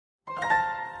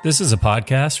This is a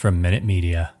podcast from Minute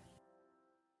Media.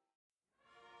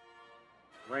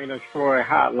 Rain of Troy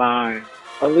Hotline.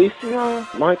 Alicia,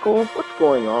 Michael, what's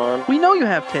going on? We know you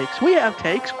have takes. We have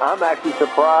takes. I'm actually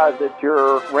surprised that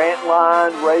your rant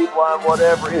line, rave line,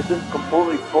 whatever, isn't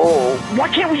completely full. Why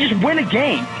can't we just win a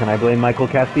game? Can I blame Michael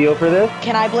Castillo for this?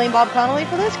 Can I blame Bob Connolly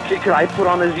for this? Could I put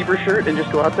on a zebra shirt and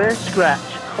just go out there? Scratch,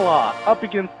 claw, up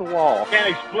against the wall. Can't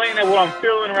explain it what I'm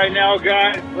feeling right now,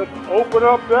 guys. Let's open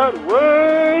up that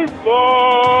rave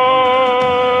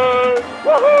line!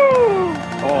 Woohoo!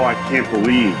 Oh, I can't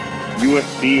believe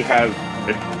USC has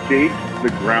escaped the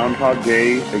Groundhog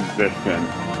Day existence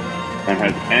and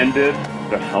has ended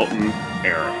the Helton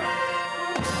era.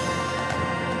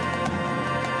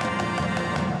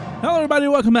 Hello, everybody.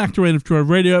 Welcome back to Rain of Troy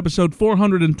Radio, episode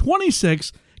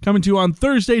 426, coming to you on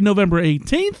Thursday, November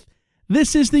 18th.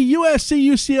 This is the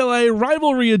USC-UCLA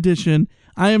Rivalry Edition.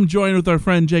 I am joined with our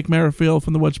friend Jake Merrifield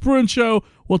from the What's Bruin Show.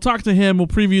 We'll talk to him, we'll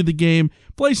preview the game,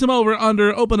 play some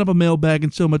over-under, open up a mailbag,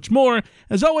 and so much more.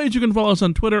 As always, you can follow us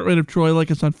on Twitter at Rain of Troy,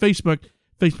 like us on Facebook,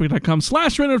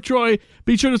 facebook.com/Rain of Troy.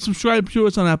 Be sure to subscribe to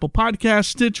us on Apple Podcasts,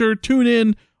 Stitcher,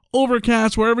 TuneIn,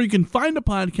 Overcast, wherever you can find a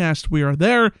podcast, we are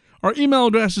there. Our email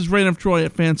address is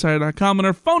rainoftroy@fanside.com, and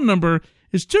our phone number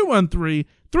is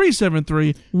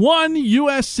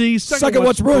 213-373-1USC. Suck at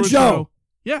What's Bruin Show.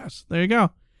 Yes, there you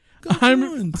go.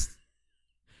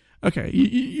 Okay,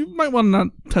 you might want to not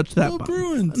touch that button.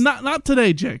 Bruins. Not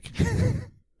today, Jake.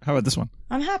 How about this one?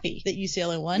 I'm happy that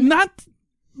UCLA won.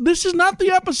 This is not the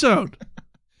episode.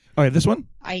 Okay, this one?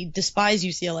 I despise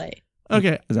UCLA.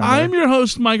 Okay, Is that I'm better? your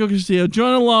host, Michael Castillo,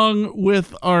 joined along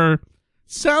with our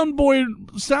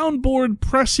soundboard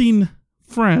pressing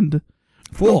friend,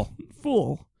 Fool.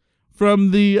 from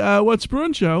the What's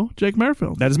Bruin Show, Jake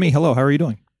Merrifield. That is me. Hello, how are you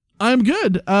doing? I'm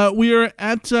good. We are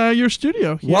at your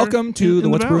studio here. Welcome to the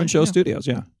What's Bruin Show Yeah. studios,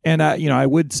 yeah. And, I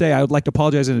would say I would like to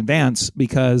apologize in advance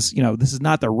because, this is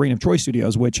not the Rain of Troy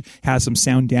studios, which has some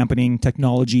sound dampening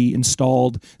technology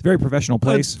installed. It's a very professional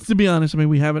place. To be honest, I mean,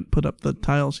 we haven't put up the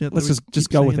tiles yet. Let's just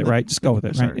go with it, right? Just go with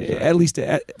it, right? Sorry. At least,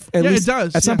 at Yeah, least it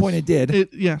does. at some point it did.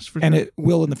 Yes, for sure. And it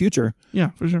will in the future. Yeah,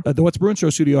 for sure. The What's Bruin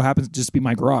Show studio happens to just be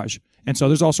my garage. And so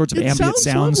there's all sorts of It ambient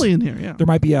sounds. lovely in here, yeah. There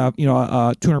might be a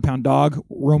 200-pound dog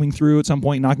roaming through at some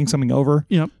point, knocking something over.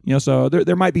 Yep. So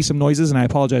there might be some noises, and I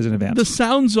apologize in advance. The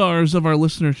sound czars of our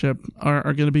listenership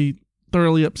are going to be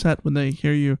thoroughly upset when they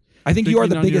hear you. I think you are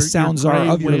the biggest sound czar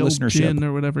of your gray whale listenership. gin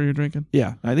or whatever you're drinking.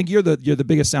 Yeah, I think you're the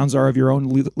biggest sound czar of your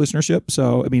own listenership.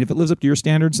 So I mean, if it lives up to your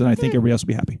standards, then I think everybody else will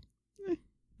be happy.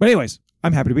 But anyways,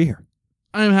 I'm happy to be here.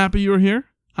 I am happy you're here.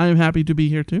 I am happy to be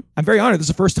here too. I'm very honored. This is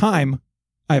the first time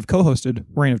I have co-hosted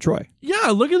Reign of Troy.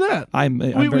 Yeah, look at that. I'm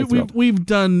very thrilled. We've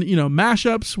done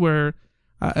mashups where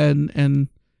and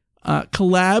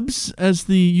collabs, as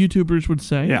the YouTubers would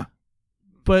say. Yeah.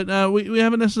 But we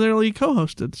haven't necessarily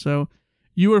co-hosted. So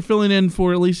you are filling in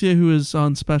for Alicia, who is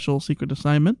on special secret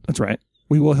assignment. That's right.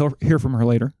 We will hear from her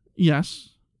later.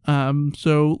 Yes.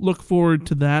 So look forward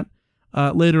to that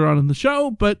later on in the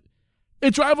show. But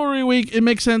it's rivalry week. It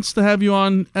makes sense to have you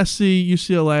on SC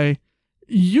UCLA.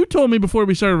 You told me before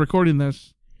we started recording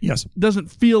this. Yes. It doesn't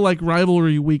feel like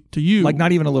rivalry week to you. Like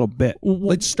not even a little bit.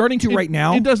 Like starting to right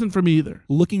now. It doesn't for me either.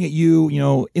 Looking at you,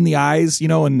 in the eyes,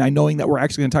 and I knowing that we're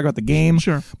actually going to talk about the game.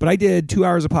 Sure. But I did 2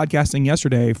 hours of podcasting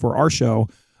yesterday for our show.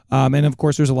 And of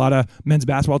course, there's a lot of men's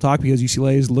basketball talk because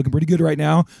UCLA is looking pretty good right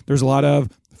now. There's a lot of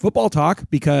football talk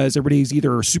because everybody's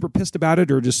either super pissed about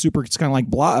it or just super, it's kind of like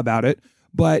blah about it.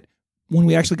 But when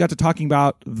we actually got to talking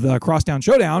about the Crosstown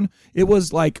Showdown, it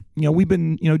was like, we've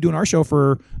been, doing our show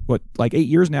for 8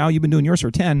 years now. You've been doing yours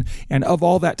for 10. And of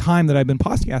all that time that I've been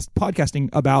podcasting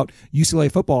about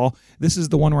UCLA football, this is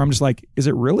the one where I'm just like, is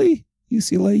it really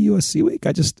UCLA USC week?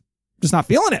 I just not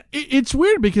feeling it. It's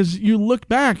weird because you look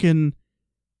back and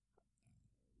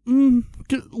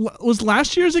was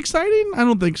last year's exciting? I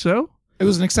don't think so. It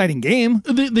was an exciting game.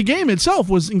 The game itself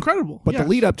was incredible. But the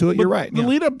lead up to it, you're right. The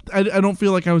lead up, I don't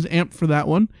feel like I was amped for that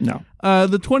one. No.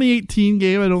 The 2018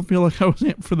 game, I don't feel like I was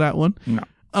amped for that one. No.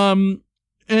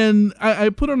 And I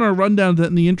put on our rundown that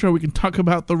in the intro we can talk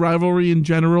about the rivalry in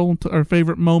general, our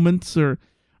favorite moments or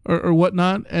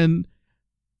whatnot. And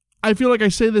I feel like I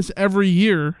say this every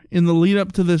year in the lead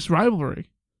up to this rivalry.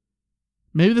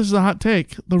 Maybe this is a hot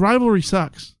take. The rivalry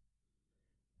sucks.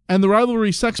 And the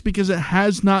rivalry sucks because it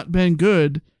has not been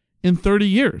good in 30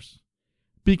 years.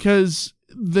 Because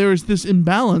there's this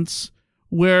imbalance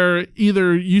where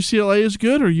either UCLA is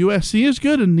good or USC is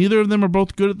good, and neither of them are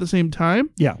both good at the same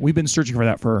time. Yeah, we've been searching for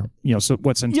that for, since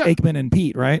Aikman and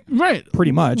Pete, right? Right.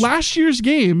 Pretty much. Last year's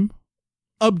game,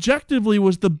 objectively,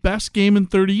 was the best game in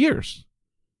 30 years.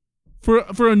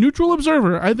 For a neutral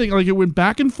observer, I think like it went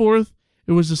back and forth.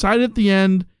 It was decided at the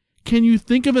end. Can you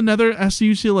think of another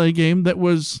SC-UCLA game that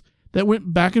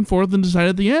went back and forth and decided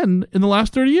at the end in the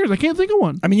last 30 years? I can't think of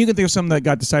one. I mean, you can think of some that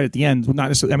got decided at the end. Not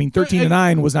necessarily. I mean,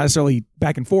 13-9 was not necessarily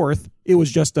back and forth. It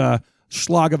was just a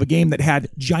slog of a game that had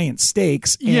giant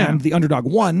stakes, and the underdog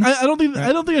won. I don't think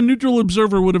a neutral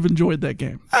observer would have enjoyed that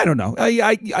game. I don't know.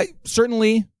 I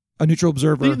certainly a neutral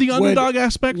observer. The underdog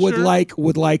aspect would sure. like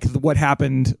what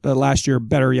happened last year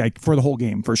better. Yeah, for the whole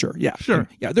game for sure. Yeah, sure.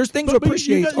 Yeah, there's things to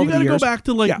appreciate you over the years. You got to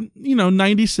go back to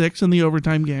 96 in the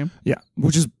overtime game. Yeah,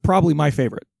 which is probably my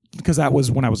favorite because that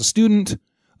was when I was a student.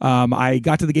 I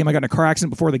got to the game. I got in a car accident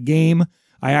before the game.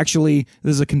 This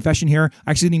is a confession here,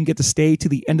 I actually didn't even get to stay to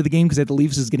the end of the game because I had to leave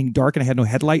because it was getting dark and I had no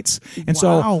headlights. And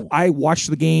so I watched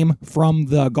the game from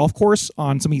the golf course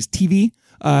on somebody's TV,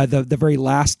 the very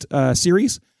last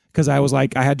series, because I was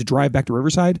like, I had to drive back to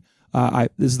Riverside.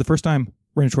 This is the first time,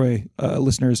 Rain and Troy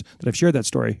listeners, that I've shared that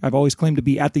story. I've always claimed to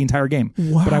be at the entire game.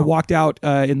 Wow. But I walked out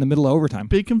in the middle of overtime.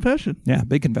 Big confession. Yeah,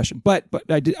 big confession. But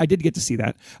I did get to see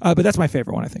that. But that's my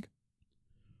favorite one, I think.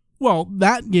 Well,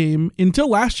 that game, until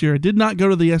last year, I did not go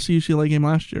to the SC-UCLA game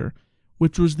last year,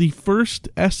 which was the first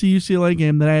SC-UCLA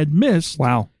game that I had missed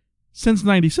since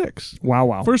 96.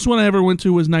 Wow. First one I ever went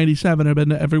to was 97. I've been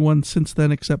to every one since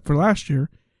then except for last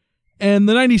year. And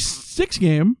the 96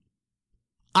 game,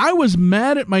 I was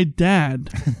mad at my dad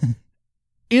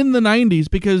in the 90s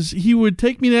because he would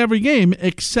take me to every game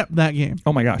except that game.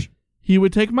 Oh, my gosh. He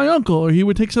would take my uncle or he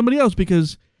would take somebody else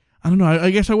because, I don't know,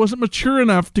 I guess I wasn't mature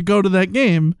enough to go to that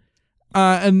game.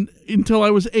 And until I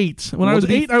was 8. When I was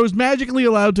 8, I was magically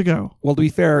allowed to go. Well, to be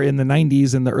fair, in the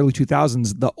 90s and the early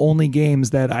 2000s, the only games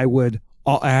that I would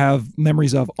have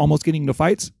memories of almost getting into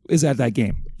fights is at that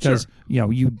game. Because,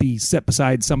 you'd be set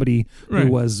beside somebody who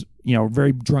was,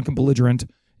 very drunk and belligerent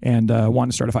and wanting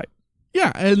to start a fight.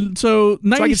 Yeah, and so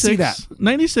 96, I could see that.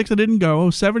 96, I didn't go. I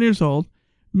was 7 years old.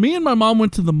 Me and my mom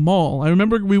went to the mall. I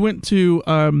remember we went to...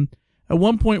 At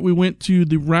one point, we went to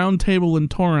the Round Table in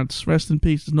Torrance. Rest in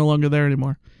peace. It's no longer there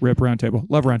anymore. Rip Round Table.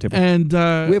 Love Round Table. And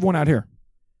we have one out here.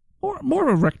 More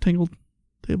of a rectangle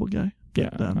table guy.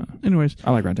 Yeah. Anyways.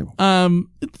 I like Round Table.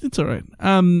 It's all right.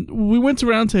 We went to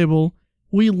Round Table.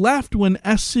 We left when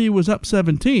SC was up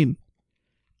 17.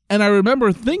 And I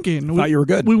remember thinking... Thought you were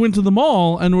good. We went to the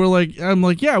mall, and I'm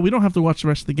like, yeah, we don't have to watch the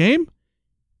rest of the game.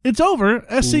 It's over.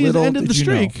 SC has ended the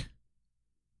streak.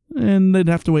 And they'd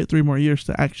have to wait 3 more years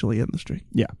to actually end the streak.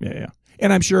 Yeah.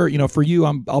 And I'm sure, for you,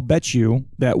 I'll bet you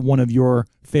that one of your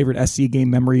favorite SC game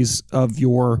memories of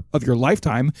your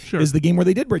lifetime is the game where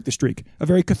they did break the streak. A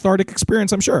very cathartic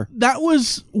experience, I'm sure. That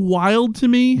was wild to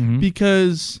me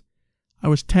because I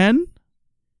was 10.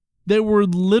 There were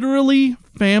literally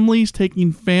families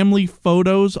taking family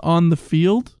photos on the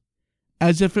field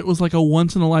as if it was like a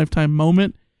once-in-a-lifetime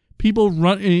moment. People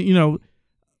running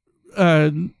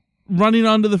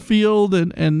onto the field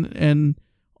and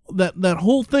that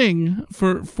whole thing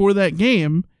for that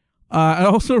game. I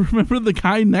also remember the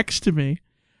guy next to me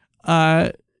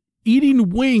eating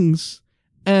wings,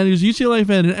 and he was a UCLA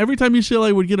fan, and every time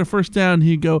UCLA would get a first down,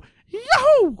 he'd go,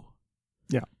 Yahoo!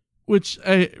 Yeah. Which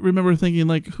I remember thinking,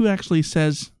 like, who actually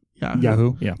says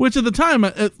Yahoo? Yeah. Which at the time,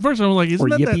 at first I was like,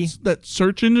 isn't that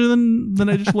search engine that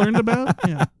I just learned about?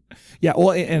 Yeah. Yeah,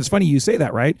 well, and it's funny you say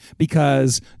that, right?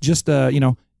 Because just,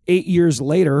 8 years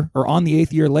later, or on the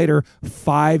 8th year later,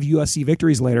 5 USC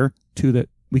victories later, 2 that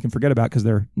we can forget about because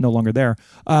they're no longer there.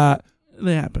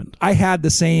 They happened. I had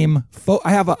the same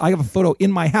I have a photo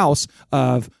in my house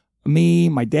of me,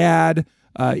 my dad,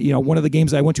 one of the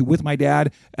games I went to with my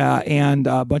dad, and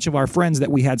a bunch of our friends that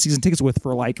we had season tickets with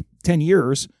for like 10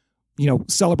 years.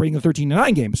 Celebrating the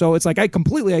 13-9 game. So it's like I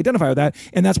completely identify with that.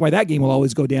 And that's why that game will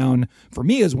always go down for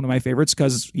me as one of my favorites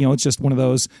because, it's just one of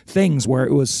those things where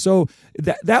it was so...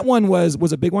 That one was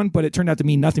a big one, but it turned out to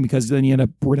mean nothing because then you end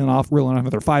up reeling off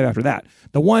another 5 after that.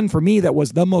 The one for me that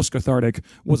was the most cathartic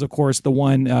was, of course, the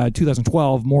one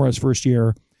 2012, Mora's first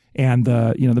year, and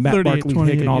the Matt Barkley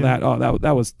pick and all that. Oh,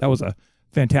 that was a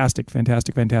fantastic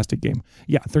game.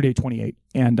 Yeah, 38-28.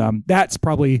 And that's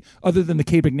probably, other than the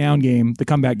Cade McNown game, the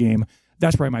comeback game,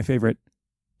 that's probably my favorite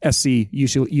SC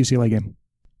UCLA game.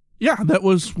 Yeah, that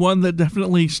was one that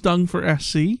definitely stung for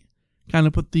SC. Kind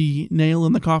of put the nail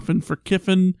in the coffin for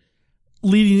Kiffin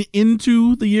leading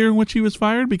into the year in which he was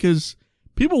fired because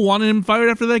people wanted him fired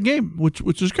after that game, which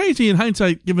was crazy in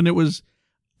hindsight, given it was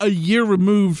a year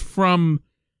removed from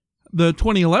the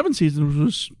 2011 season, which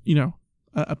was,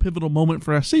 a pivotal moment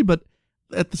for SC, but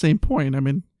at the same point, I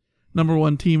mean, number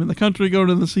 1 team in the country going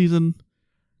into the season,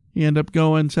 You end up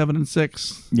going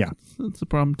 7-6. Yeah. That's the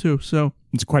problem too. So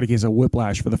it's quite a case of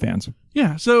whiplash for the fans.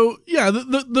 Yeah. So yeah,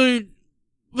 the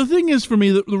thing is for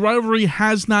me, the rivalry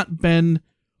has not been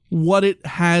what it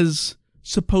has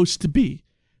supposed to be.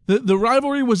 The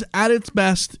rivalry was at its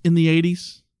best in the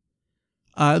 80s,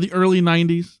 the early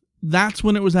 90s. That's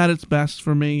when it was at its best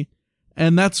for me.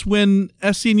 And that's when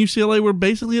SC and UCLA were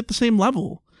basically at the same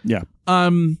level. Yeah.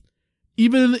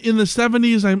 Even in the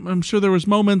 70s, I'm sure there was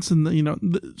moments,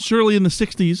 and surely in the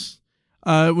 60s,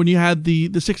 when you had the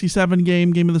 67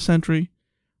 game of the century,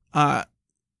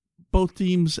 both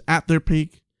teams at their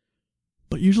peak,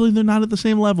 but usually they're not at the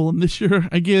same level. And this year,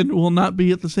 again, will not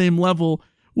be at the same level,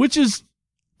 which is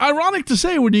ironic to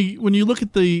say when you look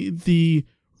at the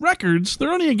records.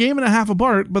 They're only a game and a half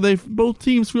apart, but both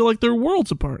teams feel like they're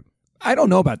worlds apart. I don't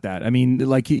know about that. I mean,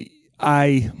 like,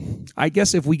 I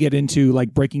guess if we get into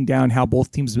like breaking down how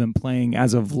both teams have been playing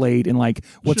as of late and like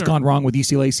what's gone wrong with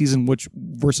UCLA season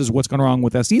versus what's gone wrong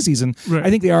with SC season, right. I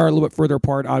think they are a little bit further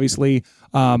apart, obviously.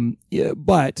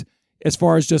 But as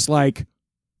far as just like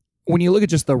when you look at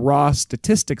just the raw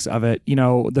statistics of it,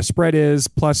 the spread is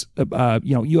plus,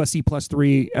 USC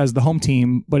 +3 as the home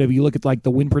team. But if you look at like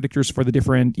the win predictors for the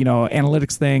different,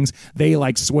 analytics things, they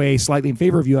like sway slightly in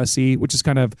favor of USC, which is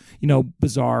kind of,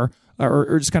 bizarre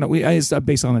or just kind of it's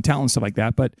based on the talent and stuff like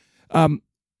that. But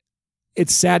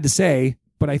it's sad to say,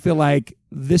 but I feel like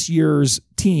this year's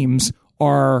teams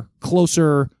are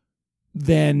closer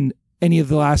than any of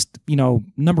the last,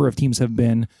 number of teams have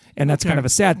been. And that's kind of a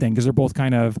sad thing because they're both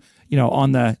kind of,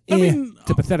 on the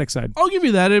to pathetic side. I'll give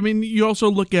you that. I mean, you also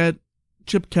look at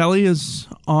Chip Kelly is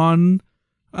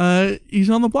he's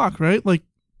on the block, right? Like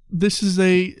this is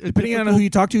depending on who you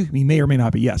talk to, he may or may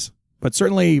not be, yes. But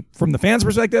certainly from the fans'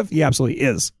 perspective, he absolutely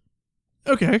is.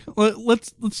 Okay.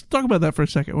 Let's talk about that for a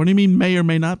second. What do you mean may or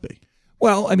may not be?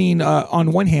 Well, I mean,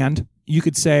 on one hand, you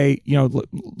could say,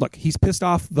 look, he's pissed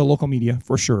off the local media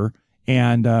for sure.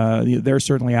 And they're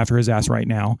certainly after his ass right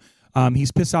now.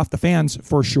 He's pissed off the fans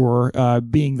for sure,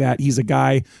 being that he's a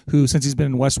guy who, since he's been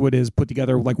in Westwood, has put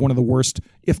together like one of the worst,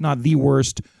 if not the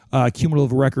worst,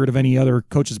 cumulative record of any other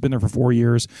coach that's been there for 4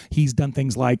 years. He's done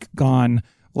things like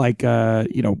I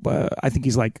think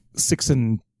he's like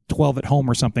 6-12 at home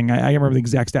or something. I can't remember the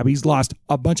exact stat, but he's lost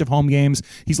a bunch of home games.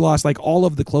 He's lost like all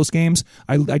of the close games.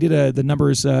 I did the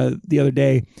numbers the other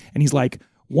day, and he's like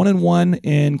 1-1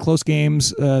 in close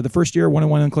games the first year,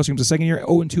 1-1 in close games the second year,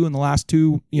 0-2 in the last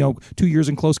 2 years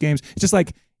in close games. It's just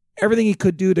like everything he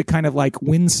could do to kind of like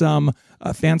win some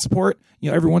fan support.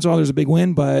 Every once in a while there's a big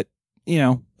win, but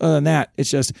other than that,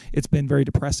 it's been very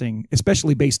depressing,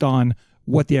 especially based on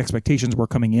what the expectations were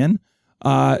coming in.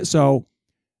 So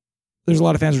there's a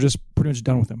lot of fans who are just pretty much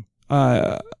done with him.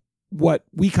 What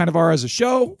we kind of are as a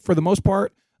show, for the most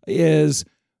part, is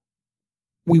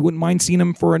we wouldn't mind seeing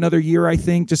him for another year, I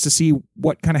think, just to see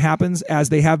what kind of happens, as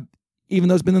they have, even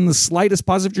though it's been in the slightest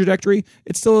positive trajectory,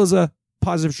 it still is a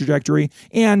positive trajectory.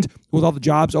 And with all the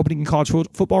jobs opening in college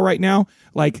football right now,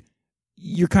 like,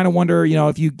 you kind of wonder,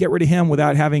 if you get rid of him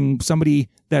without having somebody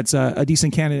that's a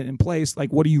decent candidate in place,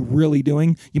 like, what are you really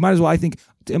doing? You might as well, I think,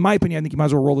 in my opinion, I think you might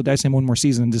as well roll the dice in one more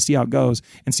season and just see how it goes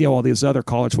and see how all these other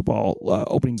college football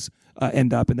openings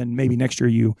end up. And then maybe next year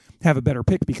you have a better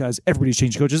pick because everybody's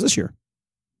changed coaches this year.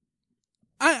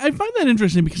 I find that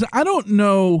interesting because I don't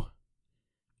know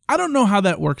how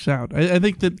that works out. I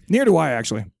think that neither do I,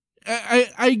 actually.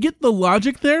 I get the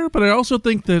logic there, but I also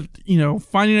think that,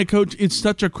 finding a coach, it's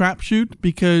such a crapshoot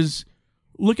because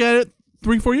look at it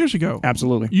 3-4 years ago.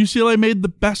 Absolutely. UCLA made the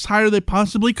best hire they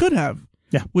possibly could have.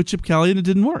 Yeah. With Chip Kelly, and it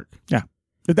didn't work. Yeah.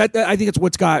 That I think it's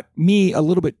what's got me a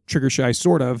little bit trigger shy,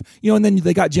 sort of. And then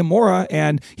they got Jim Mora,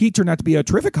 and he turned out to be a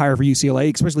terrific hire for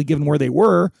UCLA, especially given where they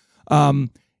were. And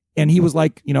he was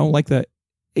like the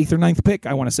 8th or 9th pick,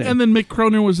 I want to say. And then Mick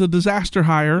Cronin was a disaster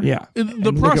hire. Yeah.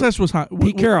 The process was high.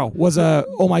 Pete Carroll was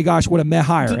oh my gosh, what a meh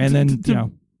hire. And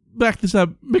then, back this up,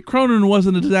 Mick Cronin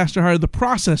wasn't a disaster hire. The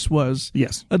process was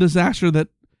a disaster that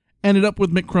ended up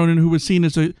with Mick Cronin, who was seen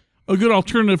as a good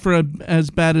alternative for as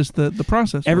bad as the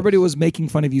process. Everybody was making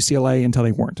fun of UCLA until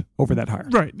they weren't over that hire.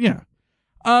 Right, yeah.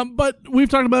 But we've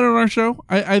talked about it on our show.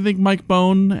 I think Mike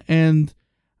Bone and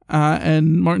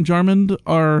Martin Jarmond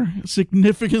are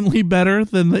significantly better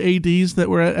than the ADs that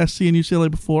were at SC and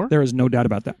UCLA before. There is no doubt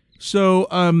about that. So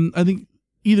I think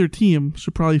either team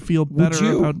should probably feel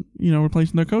better about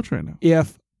replacing their coach right now.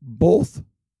 If both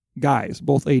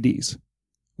ADs,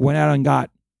 went out and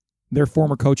got their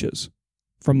former coaches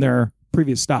from their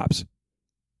previous stops,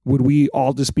 would we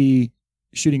all just be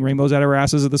shooting rainbows at our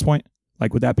asses at this point?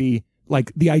 Like, would that be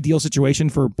like the ideal situation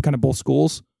for kind of both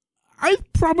schools? I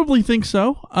probably think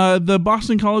so. The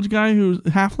Boston College guy who's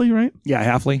Hafley, right? Yeah,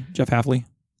 Jeff Hafley.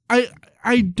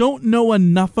 I don't know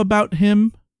enough about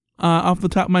him off the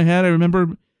top of my head. I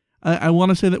remember I want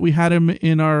to say that we had him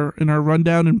in our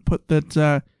rundown and put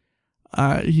that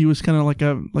he was kind of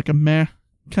like a meh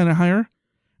kind of hire.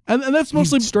 And that's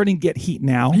mostly He's starting to get heat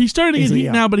now. He's starting to get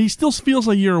heat now, but he still feels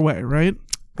a year away, right?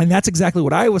 And that's exactly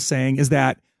what I was saying, is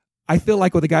that I feel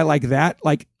like with a guy like that,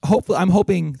 hopefully I'm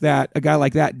hoping that a guy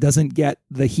like that doesn't get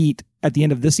the heat at the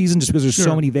end of this season just because there's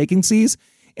so many vacancies.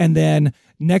 And then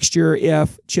next year,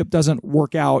 if Chip doesn't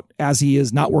work out as he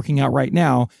is not working out right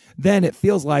now, then it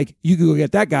feels like you could go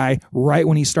get that guy right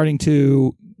when he's starting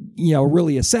to,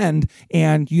 really ascend,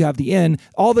 and you have the in.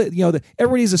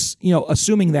 Everybody's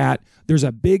assuming that there's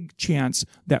a big chance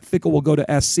that Fickell will go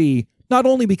to SC, not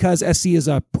only because SC is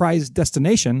a prized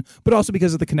destination, but also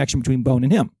because of the connection between Bone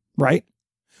and him, right?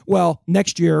 Well,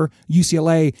 next year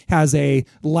UCLA has a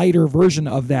lighter version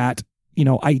of that,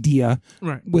 idea,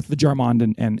 right, with the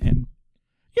Jarmond and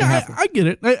yeah, I get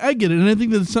it. I get it, and I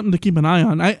think that's something to keep an eye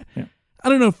on. I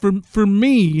don't know. For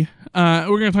me, we're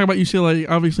going to talk about UCLA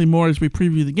obviously more as we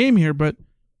preview the game here, but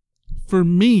for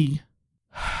me,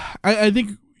 I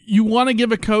think you want to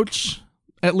give a coach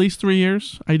at least 3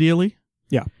 years, ideally.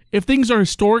 Yeah. If things are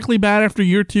historically bad after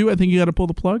year 2, I think you got to pull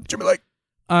the plug. Jimmy Lake.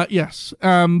 Yes.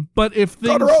 But if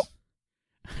things,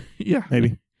 yeah,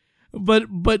 maybe. But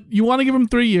you want to give him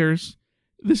 3 years.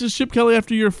 This is Chip Kelly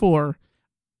after year 4.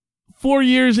 4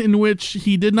 years in which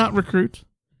he did not recruit,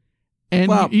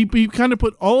 and he kind of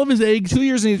put all of his eggs. 2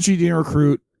 years in which he didn't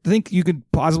recruit. I think you could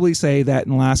possibly say that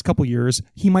in the last couple years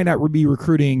he might not be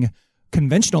recruiting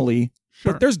conventionally,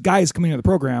 but there's guys coming into the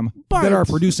program that are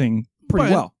producing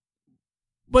pretty well.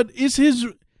 But is his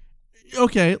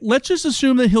okay? Let's just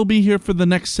assume that he'll be here for the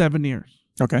next 7 years.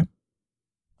 Okay.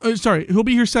 Sorry, he'll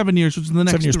be here 7 years, which is the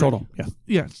next 7 years 3. total. Yeah.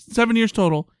 Yeah, 7 years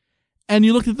total. And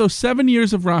you look at those 7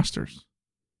 years of rosters.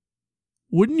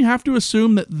 Wouldn't you have to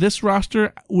assume that this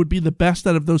roster would be the best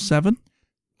out of those 7?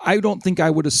 I don't think I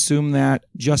would assume that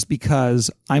just because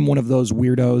I'm one of those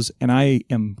weirdos, and I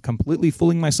am completely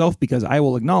fooling myself because I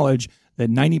will acknowledge that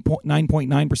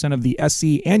 99.9% of the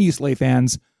SC and UCLA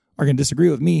fans are going to disagree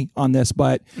with me on this.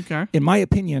 But in my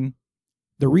opinion,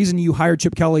 the reason you hired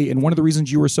Chip Kelly and one of the reasons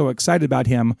you were so excited about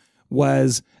him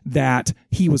was that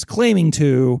he was claiming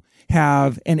to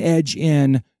have an edge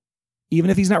in, even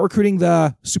if he's not recruiting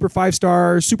the super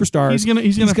 5-star superstars, he's gonna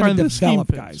find the develop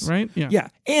scheme guys, fits, right? Yeah,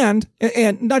 and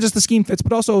not just the scheme fits,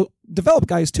 but also develop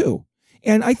guys too.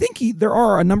 And I think there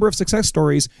are a number of success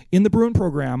stories in the Bruin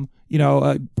program.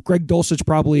 Greg Dulcich,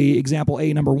 probably example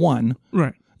A number 1,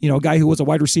 right? A guy who was a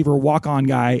wide receiver walk-on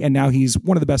guy, and now he's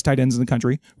one of the best tight ends in the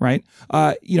country, right?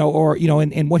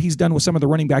 And what he's done with some of the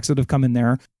running backs that have come in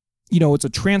there. It's a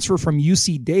transfer from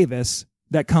UC Davis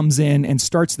that comes in and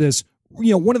starts this.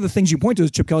 One of the things you point to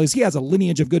is Chip Kelly is he has a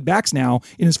lineage of good backs now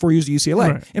in his 4 years at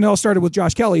UCLA. Right. And it all started with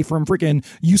Josh Kelly from freaking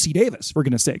UC Davis, for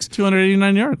goodness sakes.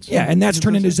 289 yards. Yeah, and that's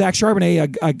turned into Zach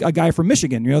Charbonnet, a guy from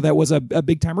Michigan, that was a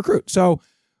big-time recruit. So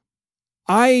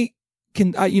I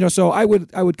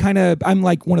would kind of, I'm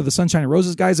like one of the Sunshine and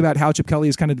Roses guys about how Chip Kelly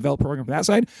has kind of developed a program from that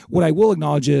side. What I will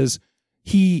acknowledge is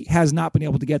he has not been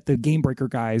able to get the game breaker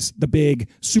guys, the big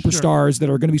superstars that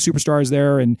are going to be superstars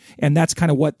there. And that's kind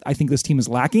of what I think this team is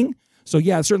lacking. So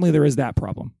yeah, certainly there is that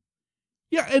problem.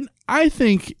 Yeah. And I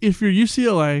think if you're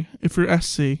UCLA, if you're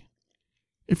SC,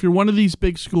 if you're one of these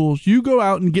big schools, you go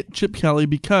out and get Chip Kelly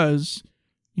because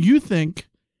you think,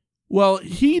 well,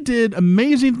 he did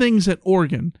amazing things at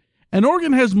Oregon, and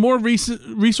Oregon has more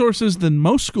resources than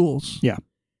most schools. Yeah.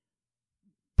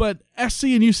 But SC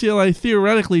and UCLA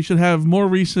theoretically should have more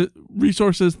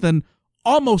resources than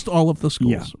almost all of the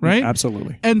schools, right?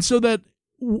 Absolutely. And so that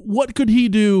what could he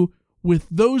do with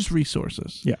those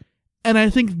resources? Yeah. And I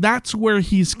think that's where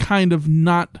he's kind of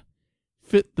not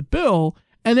fit the bill.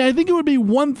 And I think it would be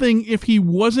one thing if he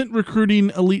wasn't recruiting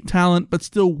elite talent but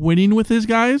still winning with his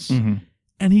guys. Mm-hmm.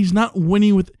 And he's not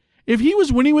winning with... If he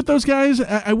was winning with those guys,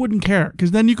 I wouldn't care.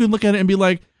 Because then you could look at it and be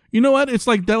like, you know what? It's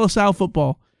like De La Salle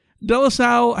football. De La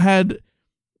Salle had,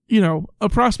 a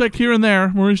prospect here and there,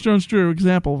 Maurice Jones-Drew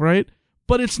example, right?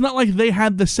 But it's not like they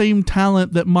had the same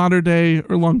talent that Mater Dei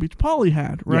or Long Beach Poly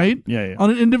had, right? Yeah. On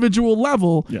an individual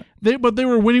level. Yeah. But they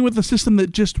were winning with a system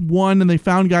that just won, and they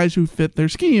found guys who fit their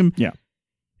scheme. Yeah.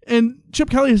 And Chip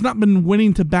Kelly has not been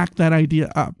winning to back that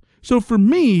idea up. So for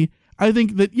me, I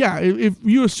think that, if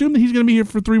you assume that he's going to be here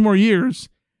for 3 more years,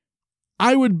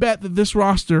 I would bet that this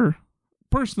roster,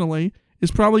 personally, is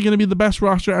probably going to be the best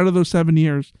roster out of those 7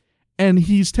 years. And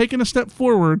he's taken a step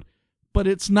forward, but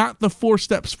it's not the 4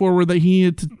 steps forward that he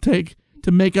needed to take to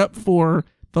make up for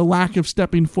the lack of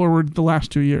stepping forward the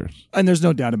last 2 years. And there's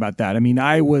no doubt about that. I mean,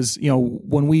 I was,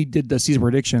 when we did the season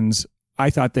predictions, I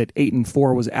thought that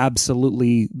 8-4 was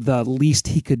absolutely the least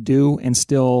he could do and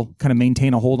still kind of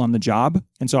maintain a hold on the job.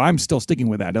 And so I'm still sticking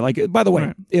with that. Like, by the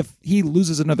way, if he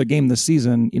loses another game this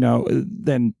season,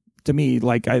 then to me,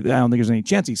 like, I don't think there's any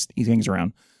chance he hangs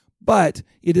around. But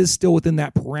it is still within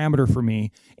that parameter for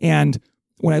me. And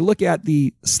when I look at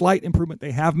the slight improvement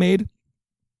they have made,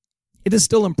 it is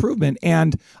still improvement.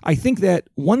 And I think that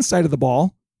one side of the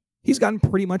ball, he's gotten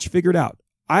pretty much figured out.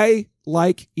 I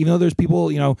like, even though there's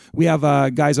people, we have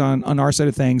guys on our side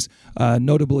of things,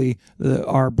 notably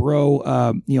our bro,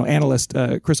 analyst,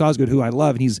 Chris Osgood, who I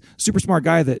love, and he's a super smart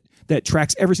guy that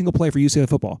tracks every single play for UCLA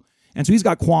football. And so he's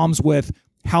got qualms with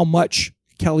how much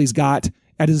Kelly's got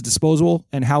at his disposal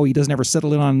and how he doesn't ever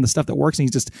settle in on the stuff that works. And he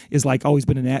just is like always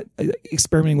been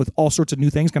experimenting with all sorts of new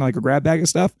things, kind of like a grab bag of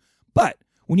stuff. But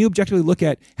when you objectively look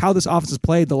at how this offense has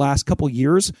played the last couple of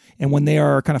years and when they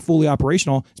are kind of fully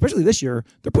operational, especially this year,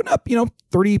 they're putting up,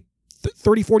 30,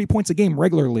 40 points a game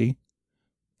regularly.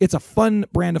 It's a fun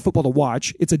brand of football to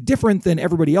watch. It's a different than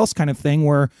everybody else kind of thing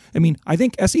where, I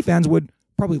think SC fans would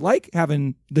probably like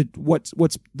having what's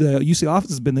the UCLA offense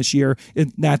has been this year,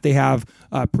 in that they have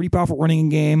a pretty powerful running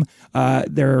game.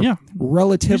 They're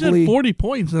relatively 40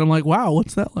 points, and I'm like, wow,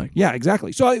 what's that like? Yeah,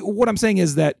 exactly. So what I'm saying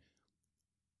is that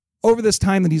over this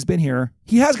time that he's been here,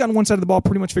 he has gotten one side of the ball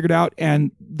pretty much figured out,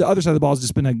 and the other side of the ball has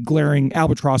just been a glaring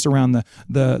albatross around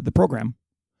the program.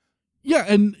 Yeah,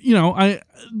 and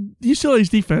UCLA's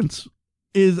defense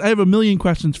is. I have a million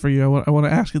questions for you. I want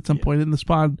to ask at some point in this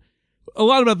pod a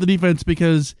lot about the defense,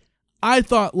 because I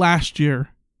thought last year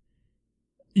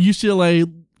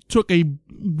UCLA took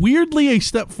weirdly a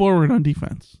step forward on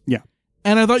defense. Yeah,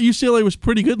 and I thought UCLA was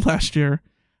pretty good last year.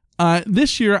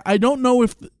 This year, I don't know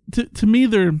if to me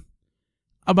they're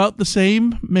about the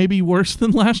same, maybe worse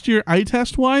than last year eye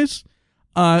test wise.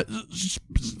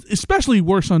 Especially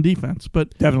worse on defense,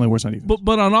 but definitely worse on defense.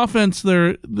 But on offense,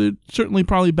 they're certainly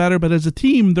probably better. But as a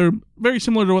team, they're very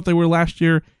similar to what they were last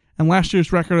year. And last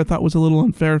year's record, I thought, was a little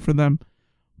unfair for them.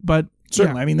 But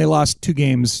certainly, they lost 2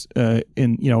 games by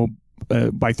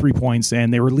 3 points,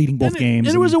 and they were leading both games.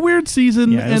 And it was a weird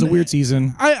season. Yeah, it was a weird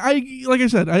season. I like I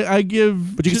said, I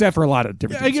give. But you can say that for a lot of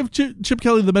different. I give Chip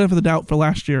Kelly the benefit of the doubt for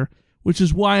last year, which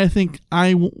is why I think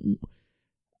I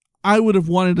would have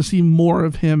wanted to see more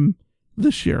of him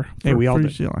this year. We all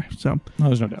did. UCLA, so no,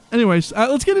 there's no doubt. Anyways,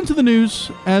 let's get into the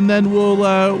news, and then we'll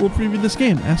preview this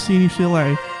game, SC and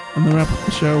UCLA, and then wrap up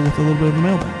the show with a little bit of a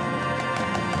mailbag.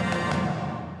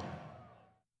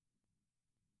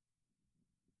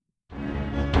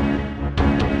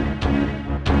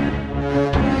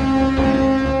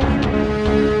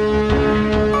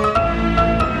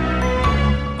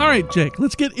 All right, Jake,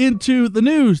 let's get into the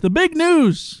news, the big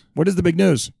news. What is the big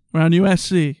news? Around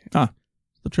USC.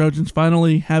 The Trojans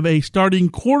finally have a starting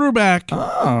quarterback.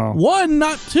 Oh. 1,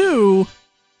 not 2,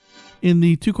 in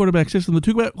the 2-quarterback system. The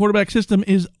 2-quarterback system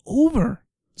is over.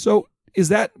 So is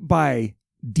that by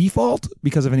default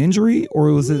because of an injury,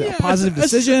 or was it a positive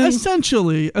decision?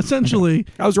 Essentially. Okay.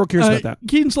 I was real curious about that.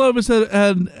 Keaton Slovis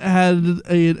had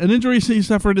an injury he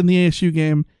suffered in the ASU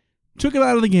game, took him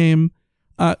out of the game.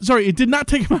 It did not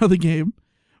take him out of the game,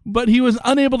 but he was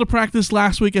unable to practice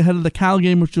last week ahead of the Cal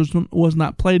game, which was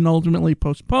not played and ultimately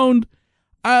postponed.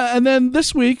 And then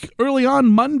this week, early on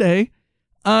Monday,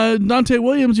 Dante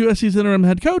Williams, USC's interim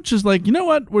head coach, is like, you know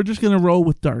what? We're just going to roll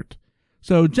with Dart.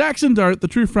 So Jackson Dart, the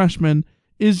true freshman,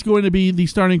 is going to be the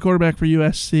starting quarterback for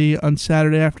USC on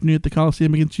Saturday afternoon at the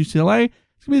Coliseum against UCLA.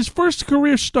 It's going to be his first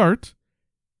career start.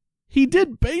 He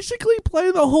did basically play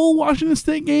the whole Washington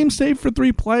State game, save for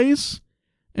 3 plays,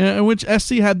 in which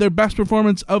SC had their best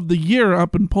performance of the year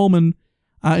up in Pullman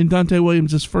in Dante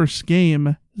Williams' first game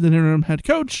as an interim head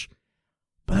coach.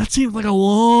 But that seems like a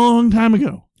long time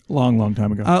ago. Long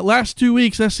time ago. Last 2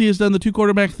 weeks, SC has done the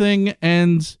 2-quarterback thing,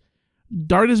 and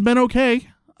Dart has been okay.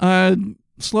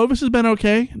 Slovis has been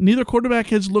okay. Neither quarterback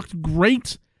has looked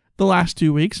great the last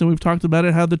 2 weeks, and we've talked about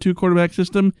it, how the 2-quarterback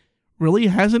system really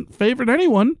hasn't favored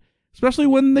anyone, especially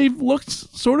when they've looked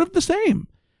sort of the same.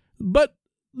 But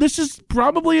this is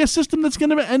probably a system that's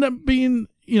going to end up being,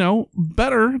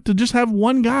 better to just have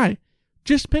one guy.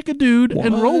 Just pick a dude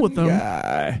and roll with them.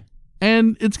 Guy.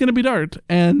 And it's going to be Dart.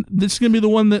 And this is going to be the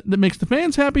one that makes the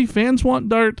fans happy. Fans want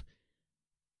Dart.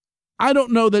 I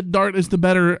don't know that Dart is the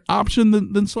better option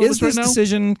than Slovis right now. Is this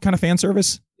decision kind of fan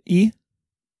service? I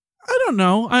don't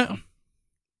know.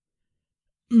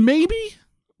 Maybe.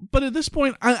 But at this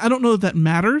point, I don't know that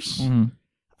matters. Mm-hmm.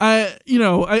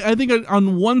 I think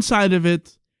on one side of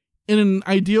it, in an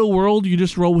ideal world, you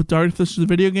just roll with Dart. If this is a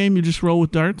video game, you just roll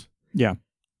with Dart. Yeah.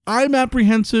 I'm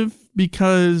apprehensive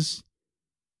because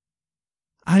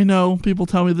I know people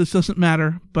tell me this doesn't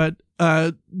matter, but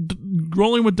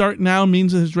rolling with Dart now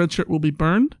means that his red shirt will be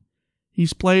burned.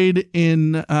 He's played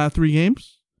in 3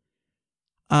 games.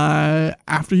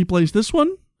 After he plays this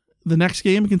one, the next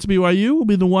game against BYU will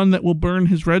be the one that will burn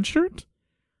his red shirt.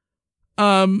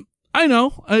 I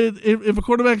know if a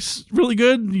quarterback's really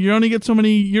good, you only get so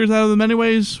many years out of them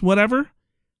anyways, whatever.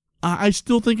 I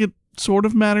still think it sort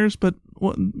of matters, but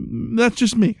that's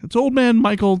just me. It's old man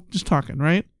Michael just talking,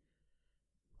 right?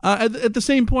 At the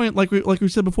same point, like we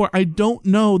said before, I don't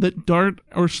know that Dart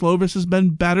or Slovis has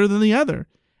been better than the other.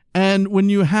 And when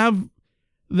you have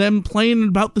them playing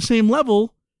about the same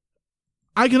level,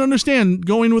 I can understand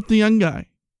going with the young guy.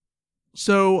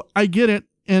 So I get it,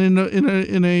 and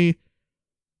in a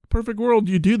perfect world,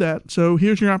 you do that. So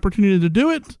here's your opportunity to do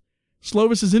it.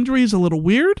 Slovis's injury is a little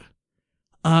weird.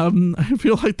 I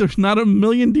feel like there's not a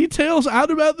million details out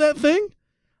about that thing.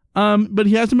 But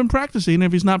he hasn't been practicing.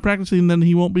 If he's not practicing, then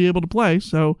he won't be able to play.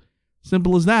 So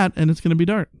simple as that, and it's going to be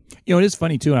Dart. You know, it is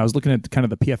funny, too, and I was looking at kind of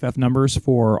the PFF numbers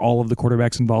for all of the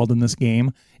quarterbacks involved in this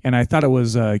game, and I thought it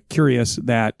was curious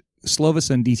that Slovis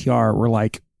and DTR were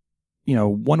like, you know,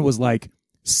 one was like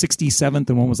 67th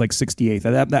and one was like 68th.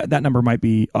 That number might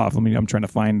be off. I mean, I'm trying to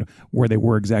find where they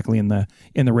were exactly in the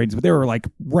ratings, but they were like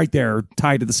right there,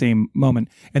 tied at the same moment.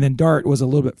 And then Dart was a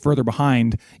little bit further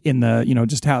behind in the, you know,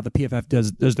 just how the PFF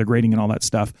does their grading and all that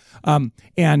stuff.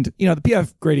 And you know, the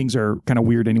PFF gradings are kind of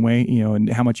weird anyway, you know, and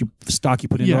how much stock you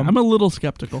put into them. I'm a little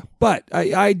skeptical, but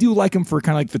I do like them for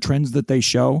kind of like the trends that they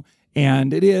show.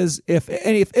 And it is, if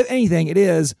anything, it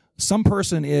is some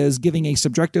person is giving a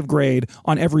subjective grade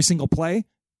on every single play.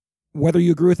 Whether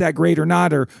you agree with that grade or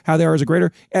not, or how they are as a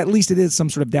grader, at least it is some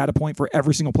sort of data point for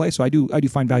every single play. So I do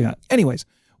find value in it. Anyways,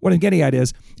 what I'm getting at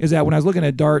is that when I was looking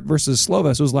at Dart versus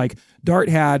Slovis, it was like Dart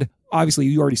had, obviously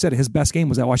you already said it, his best game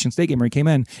was that Washington State game where he came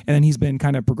in, and then he's been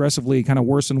kind of progressively kind of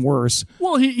worse and worse.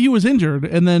 Well, he was injured,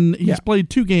 and then he's played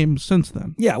 2 games since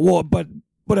then. Yeah, well, but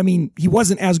I mean, he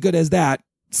wasn't as good as that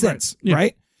since,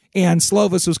 right? And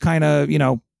Slovis was kind of, you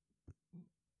know,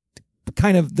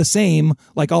 kind of the same,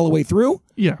 like all the way through.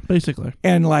 Yeah, basically.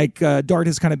 And like Dart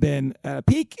has kind of been at a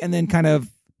peak and then kind of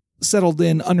settled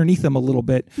in underneath them a little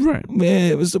bit. Right.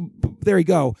 It was there you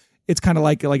go. It's kind of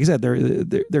like you said,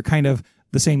 they're kind of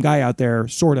the same guy out there,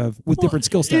 sort of, with different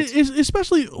skill sets.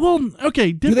 Especially, well,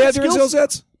 okay. Do they have different skill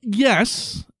sets?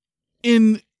 Yes.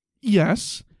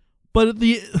 But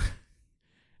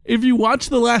if you watch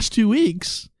the last 2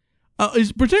 weeks,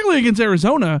 particularly against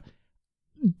Arizona,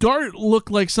 Dart looked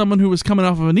like someone who was coming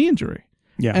off of a knee injury.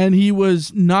 Yeah. And he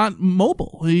was not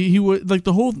mobile. He was like,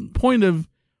 the whole point of,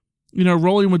 you know,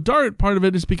 rolling with Dart, part of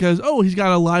it is because, he's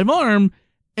got a live arm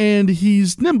and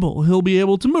he's nimble. He'll be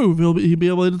able to move. He'll be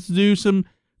able to do some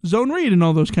zone read and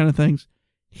all those kind of things.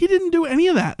 He didn't do any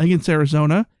of that against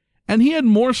Arizona, and he had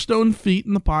more stone feet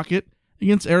in the pocket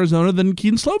against Arizona than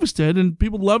Kedon Slovis did, and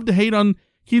people love to hate on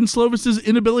Kedon Slovis's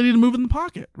inability to move in the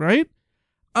pocket, right?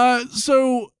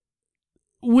 So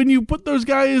when you put those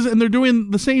guys and they're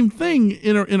doing the same thing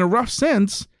in a rough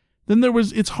sense, then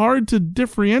it's hard to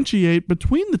differentiate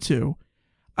between the two.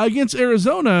 Against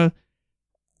Arizona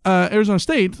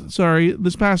State,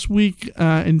 this past week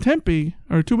in Tempe,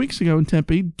 or 2 weeks ago in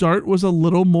Tempe, Dart was a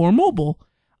little more mobile,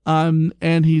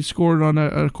 and he scored on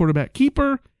a quarterback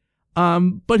keeper,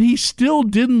 but he still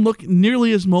didn't look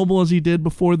nearly as mobile as he did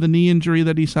before the knee injury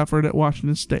that he suffered at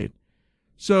Washington State.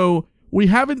 So we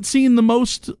haven't seen the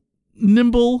most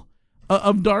nimble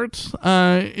of Dart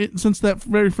since that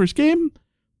very first game,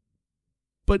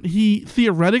 but he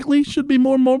theoretically should be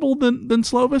more mobile than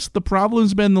Slovis. The problem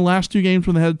has been the last 2 games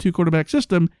when they had a 2-quarterback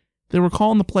system, they were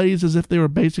calling the plays as if they were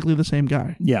basically the same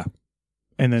guy. Yeah.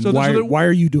 And then why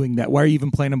are you doing that? Why are you even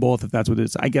playing them both if that's what it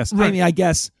is? I guess. Right. I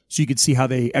guess so you could see how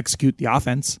they execute the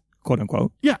offense, quote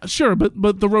unquote. Yeah, sure,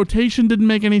 but the rotation didn't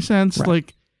make any sense. Right.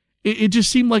 Like it just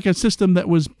seemed like a system that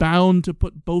was bound to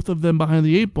put both of them behind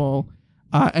the 8 ball,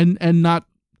 and not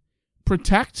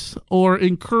protect or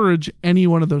encourage any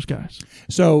one of those guys.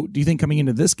 So do you think coming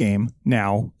into this game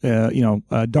now,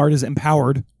 Dart is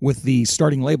empowered with the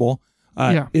starting label?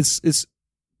 Is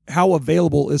how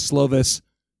available is Slovis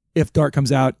if Dart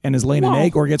comes out and is laying an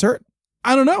egg or gets hurt?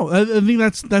 I don't know. I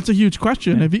think that's a huge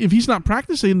question. Yeah. If he's not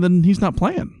practicing, then he's not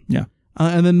playing. Yeah.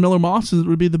 And then Miller Moss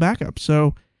would be the backup.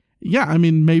 So yeah, I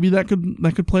mean, maybe that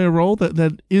could play a role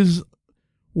that is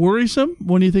worrisome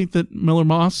when you think that Miller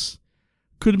Moss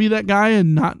could be that guy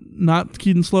and not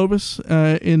Kedon Slovis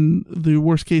in the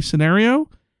worst case scenario.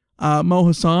 Mo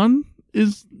Hassan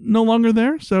is no longer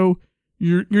there, so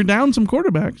you're down some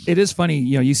quarterbacks. It is funny,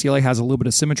 UCLA has a little bit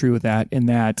of symmetry with that in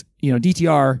that,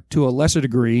 DTR to a lesser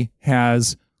degree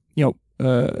has,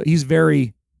 he's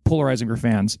very polarizing for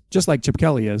fans, just like Chip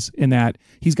Kelly is, in that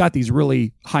he's got these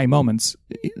really high moments,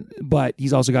 but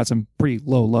he's also got some pretty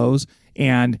low lows.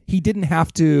 And he didn't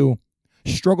have to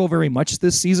struggle very much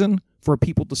this season for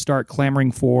people to start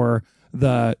clamoring for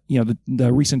the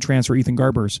recent transfer Ethan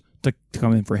Garbers to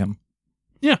come in for him.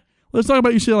 Yeah. Let's talk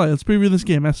about UCLA. Let's preview this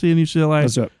game. SC and UCLA.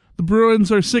 Let's do it. The Bruins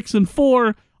are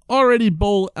 6-4, already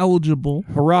bowl eligible.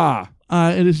 Hurrah!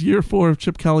 It is year 4 of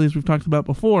Chip Kelly, as we've talked about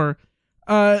before.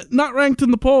 Not ranked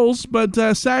in the polls, but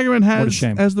Sagarin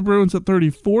has the Bruins at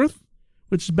 34th,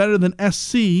 which is better than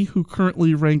SC, who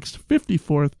currently ranks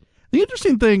 54th. The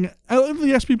interesting thing, I look at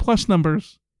the SP Plus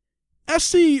numbers.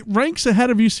 SC ranks ahead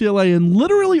of UCLA in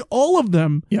literally all of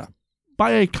them. Yeah,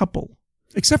 by a couple,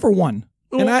 except for one.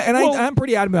 I'm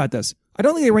pretty adamant about this. I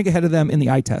don't think they rank ahead of them in the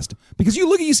eye test because you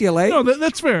look at UCLA. No,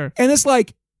 that's fair. And it's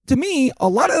like, to me, a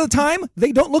lot of the time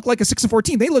they don't look like a 6-4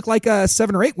 team. They look like a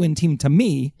 7 or 8 win team to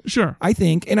me. Sure, I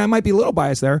think, and I might be a little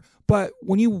biased there, but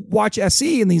when you watch SC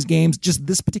in these games, just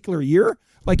this particular year,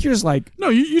 like you're just like, no,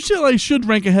 UCLA should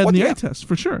rank ahead in the eye test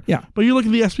for sure. Yeah, but you look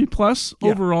at the SP Plus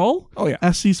overall. Oh yeah,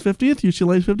 SC's 50th,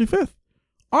 UCLA's 55th.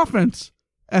 Offense,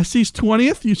 SC's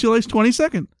 20th, UCLA's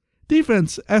 22nd.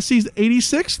 Defense, SC's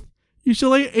 86th,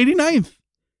 UCLA 89th.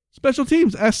 Special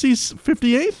teams, SC's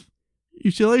 58th,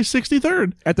 UCLA's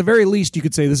 63rd. At the very least, you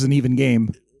could say this is an even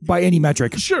game by any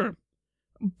metric. Sure.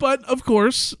 But, of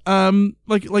course,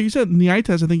 like you said, in the eye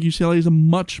test, I think UCLA is a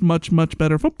much, much, much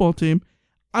better football team.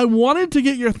 I wanted to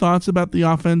get your thoughts about the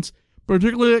offense,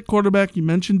 particularly at quarterback. You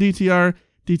mentioned DTR.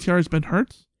 DTR has been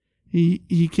hurt.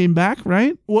 He came back,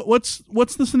 right? What's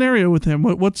the scenario with him?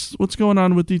 What's going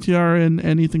on with DTR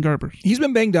and Ethan Garbers? He's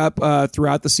been banged up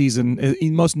throughout the season,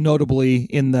 most notably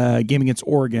in the game against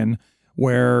Oregon,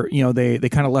 where they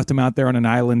kind of left him out there on an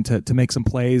island to make some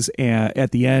plays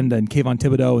at the end, and Kayvon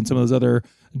Thibodeau and some of those other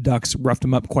Ducks roughed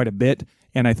him up quite a bit,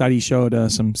 and I thought he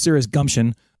showed some serious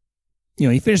gumption.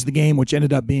 He finished the game, which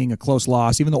ended up being a close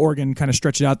loss. Even though Oregon kind of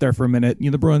stretched it out there for a minute,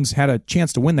 the Bruins had a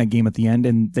chance to win that game at the end,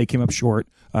 and they came up short,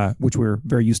 which we're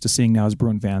very used to seeing now as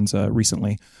Bruin fans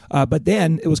recently. But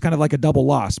then it was kind of like a double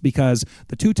loss because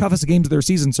the two toughest games of their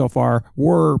season so far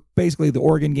were basically the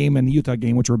Oregon game and the Utah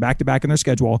game, which were back-to-back in their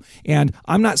schedule. And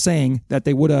I'm not saying that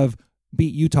they would have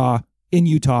beat Utah in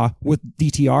Utah with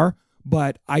DTR,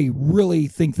 but I really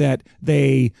think that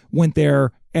they went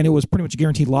there and it was pretty much a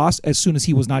guaranteed loss as soon as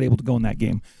he was not able to go in that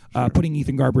game. Putting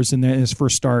Ethan Garbers in his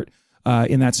first start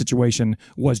in that situation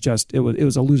was just it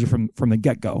was a loser from the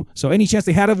get-go. So any chance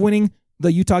they had of winning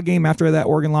the Utah game after that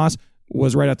Oregon loss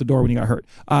was right out the door when he got hurt.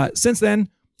 Since then,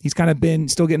 he's kind of been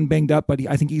still getting banged up, but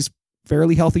I think he's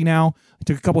fairly healthy now. He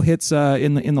took a couple hits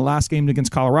in the last game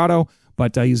against Colorado,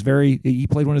 but he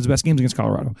played one of his best games against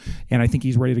Colorado, and I think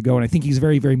he's ready to go, and I think he's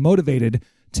very, very motivated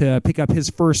to pick up his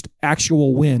first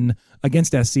actual win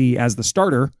against SC as the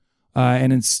starter,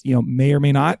 and it's may or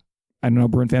may not. I don't know.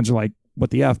 Bruin fans are like,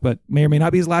 "What the f?" But may or may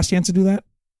not be his last chance to do that.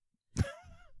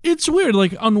 It's weird.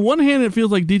 Like on one hand, it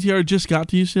feels like DTR just got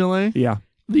to UCLA. Yeah.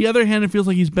 The other hand, it feels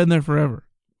like he's been there forever.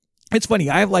 It's funny.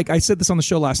 I said this on the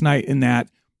show last night in that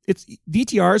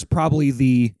DTR is probably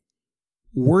the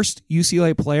worst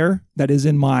UCLA player that is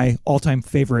in my all-time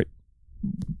favorite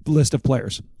list of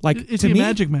players. Like, is he a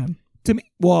Magic Man? To me,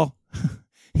 well,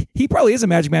 he probably is a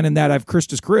Magic Man in that I've cursed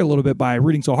his career a little bit by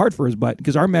rooting so hard for his butt,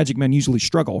 because our Magic Men usually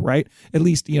struggle, right? At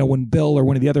least, when Bill or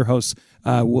one of the other hosts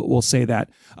will say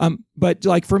that. But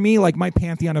like for me, like my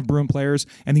pantheon of Bruin players,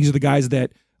 and these are the guys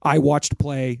that I watched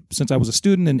play since I was a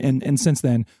student and since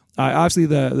then. Obviously,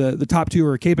 the top two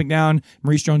are Cade McNown,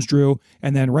 Maurice Jones-Drew,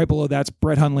 and then right below that's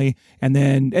Brett Hundley, and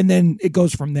then it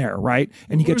goes from there, right?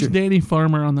 And you get your Danny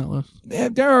Farmer on that list.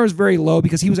 Darragh was very low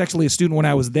because he was actually a student when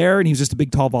I was there, and he was just a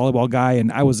big, tall volleyball guy,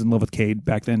 and I was in love with Cade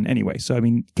back then anyway. So I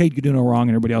mean, Cade could do no wrong,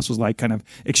 and everybody else was like kind of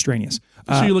extraneous.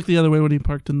 So you look the other way when he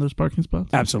parked in those parking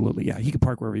spots? Absolutely, yeah. He could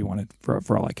park wherever he wanted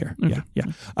for all I care. Okay.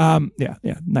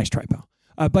 Yeah. Nice try, pal.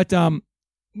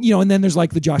 And then there's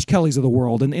like the Josh Kellys of the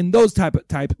world and those type.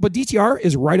 But DTR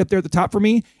is right up there at the top for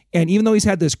me. And even though he's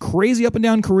had this crazy up and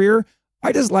down career,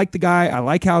 I just like the guy. I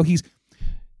like how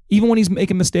even when he's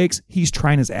making mistakes, he's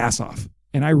trying his ass off.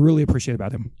 And I really appreciate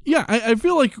about him. Yeah, I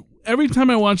feel like every time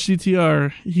I watch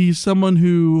DTR, he's someone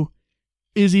who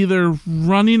is either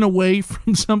running away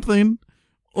from something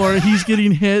or he's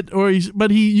getting hit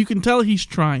but you can tell he's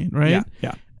trying, right?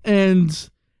 Yeah. And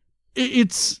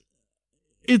it's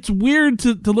weird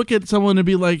to look at someone and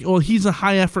be like, well, he's a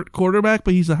high-effort quarterback,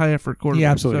 but he's a high-effort quarterback. He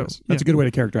absolutely is. That's a good way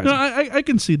to characterize it. I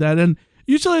can see that. And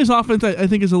UCLA's offense, I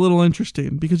think, is a little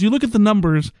interesting because you look at the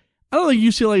numbers. I don't think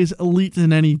UCLA is elite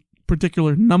in any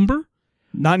particular number.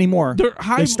 Not anymore.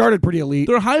 They started pretty elite.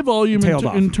 They're high volume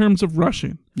in terms of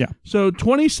rushing. Yeah. So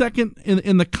 22nd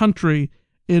in the country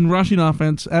in rushing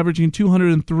offense, averaging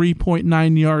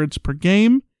 203.9 yards per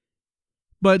game.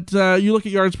 But you look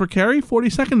at yards per carry,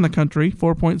 42nd in the country,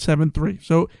 4.73.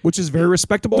 So, which is very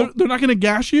respectable. They're not going to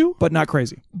gash you, but not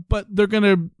crazy. But they're going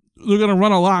to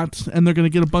run a lot, and they're going to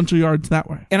get a bunch of yards that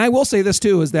way. And I will say this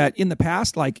too, is that in the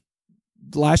past, like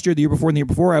last year, the year before, and the year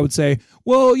before, I would say,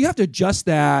 well, you have to adjust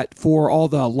that for all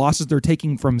the losses they're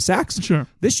taking from sacks. Sure.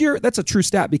 This year, that's a true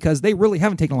stat because they really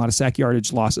haven't taken a lot of sack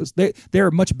yardage losses.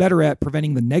 They're much better at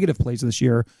preventing the negative plays this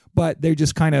year, but they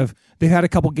just they've had a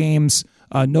couple games,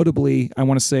 notably, I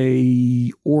want to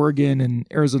say Oregon and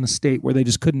Arizona State, where they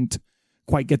just couldn't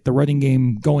quite get the running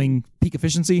game going peak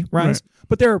efficiency runs,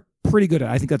 but they're pretty good at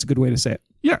it. I think that's a good way to say it.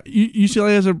 Yeah,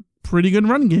 UCLA has a pretty good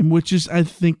run game, which is, I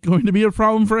think, going to be a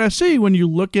problem for SC when you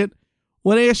look at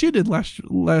what ASU did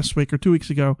last week or 2 weeks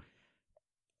ago.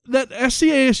 That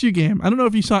SC-ASU game, I don't know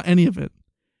if you saw any of it.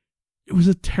 It was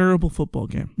a terrible football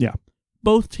game. Yeah.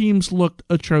 Both teams looked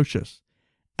atrocious.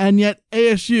 And yet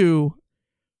ASU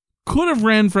could have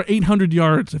ran for 800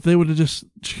 yards if they would have just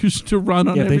choose to run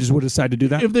on they just would have decided to do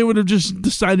that. If they would have just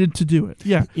decided to do it.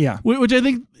 Yeah. Yeah. Which I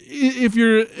think, if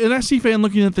you're an SC fan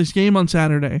looking at this game on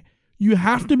Saturday, you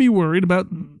have to be worried about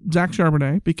Zach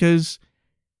Charbonnet because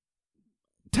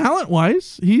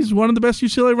talent-wise, he's one of the best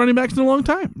UCLA running backs in a long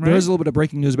time. Right? There is a little bit of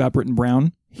breaking news about Britton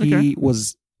Brown. He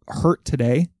was hurt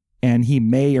today, and he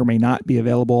may or may not be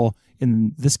available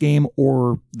in this game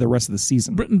or the rest of the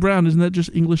season. Britton Brown, isn't that just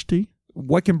English tea?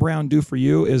 What can Brown do for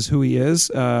you is who he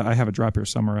is. I have a drop here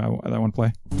somewhere that I want to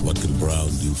play. What can Brown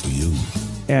do for you?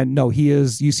 And no, he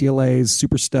is UCLA's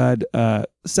super stud,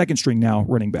 second string now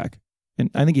running back. And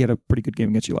I think he had a pretty good game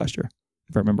against you last year,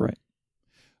 if I remember right.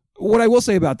 What I will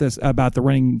say about the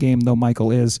running game, though,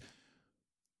 Michael, is,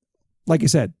 like I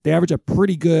said, they average a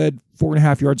pretty good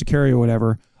 4.5 yards a carry or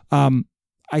whatever.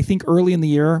 I think early in the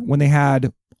year, when they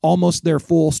had almost their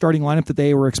full starting lineup that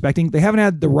they were expecting, they haven't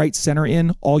had the right center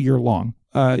in all year long.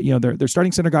 Their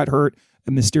starting center got hurt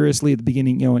mysteriously at the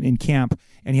beginning, in camp,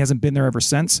 and he hasn't been there ever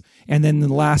since. And then in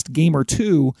the last game or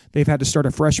two, they've had to start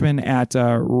a freshman at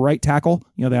right tackle,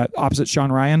 that opposite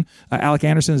Sean Ryan. Alec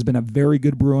Anderson has been a very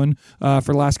good Bruin for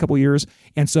the last couple of years.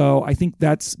 And so I think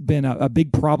that's been a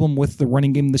big problem with the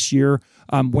running game this year.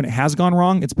 When it has gone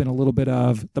wrong, it's been a little bit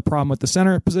of the problem with the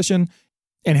center position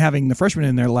and having the freshman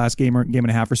in there the last game and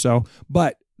a half or so.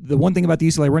 But the one thing about the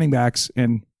UCLA running backs,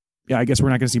 and yeah, I guess we're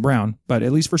not going to see Brown, but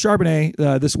at least for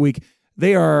Charbonnet this week,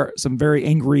 they are some very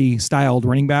angry styled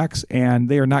running backs, and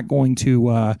they are not going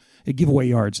to give away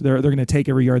yards. They're going to take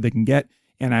every yard they can get,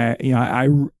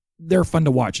 and they're fun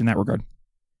to watch in that regard.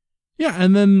 Yeah,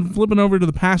 and then flipping over to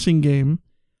the passing game,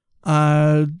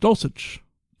 Dulcich,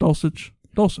 right?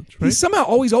 He's somehow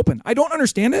always open. I don't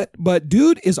understand it, but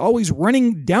dude is always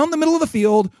running down the middle of the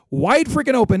field, wide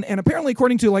freaking open, and apparently,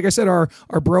 according to, like I said, our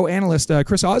bro analyst,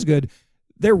 Chris Osgood,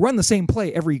 they run the same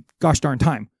play every gosh darn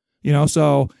time.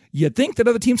 So you'd think that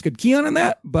other teams could key on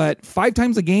that, but 5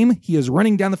 times a game, he is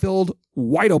running down the field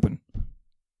wide open.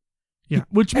 Yeah,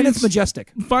 which means it's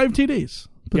majestic. 5 TDs,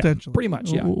 potentially. Yeah, pretty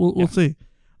much, yeah. We'll see.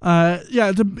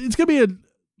 It's going to be a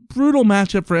brutal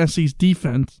matchup for SC's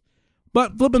defense,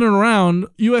 but flipping it around,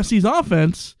 USC's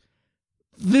offense,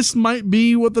 this might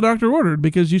be what the doctor ordered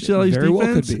because UCLA's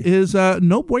defense is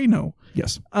no bueno.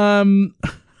 Yes.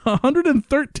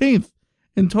 113th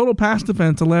in total pass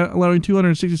defense, allowing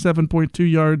 267.2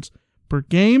 yards per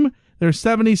game. They're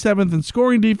 77th in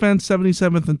scoring defense,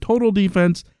 77th in total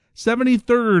defense,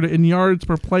 73rd in yards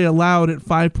per play allowed at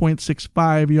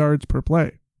 5.65 yards per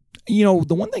play. The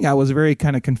one thing I was very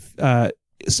kind of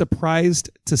surprised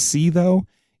to see, though,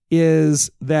 is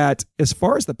that as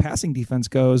far as the passing defense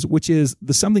goes, which is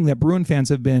something that Bruin fans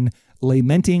have been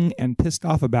lamenting and pissed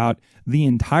off about the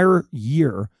entire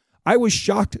year, I was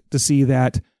shocked to see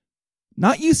that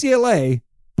not UCLA,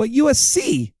 but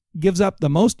USC gives up the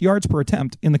most yards per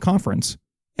attempt in the conference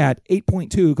at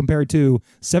 8.2 compared to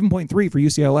 7.3 for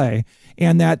UCLA,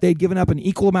 and that they'd given up an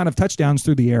equal amount of touchdowns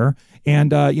through the air.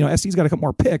 And, SC's got a couple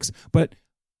more picks, but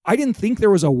I didn't think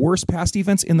there was a worse pass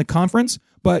defense in the conference,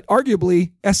 but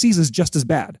arguably SC's is just as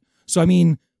bad. So,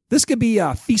 this could be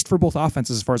a feast for both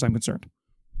offenses as far as I'm concerned.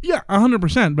 Yeah,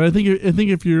 100%. But I think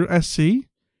if you're SC,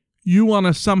 you want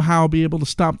to somehow be able to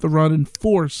stop the run and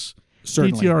force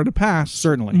DTR to pass.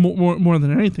 Certainly. More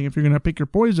than anything, if you're going to pick your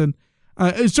poison.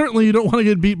 Certainly you don't want to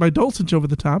get beat by Dulcich over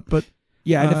the top, but...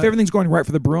 Yeah, and if everything's going right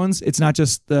for the Bruins, it's not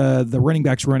just the running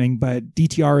backs running, but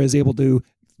DTR is able to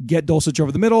get Dulcich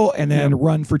over the middle and then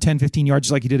run for 10, 15 yards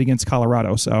just like he did against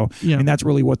Colorado. So, and that's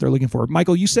really what they're looking for.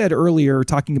 Michael, you said earlier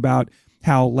talking about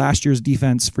how last year's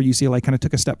defense for UCLA kind of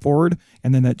took a step forward,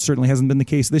 and then that certainly hasn't been the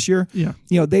case this year. Yeah.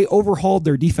 They overhauled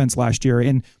their defense last year,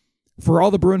 and for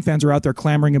all the Bruin fans who are out there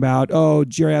clamoring about,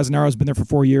 Jerry Azzonaro's been there for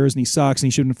 4 years and he sucks and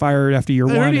he should have been fired after year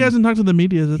 1. He hasn't talked to the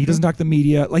media. He doesn't talk to the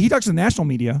media. Like, he talks to the national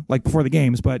media, like before the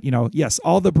games. But, yes,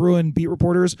 all the Bruin beat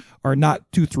reporters are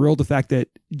not too thrilled the fact that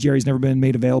Jerry's never been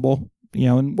made available,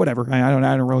 and whatever. I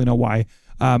don't really know why.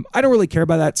 I don't really care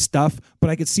about that stuff, but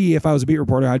I could see if I was a beat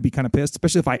reporter, I'd be kind of pissed,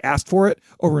 especially if I asked for it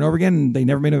over and over again and they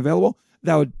never made it available.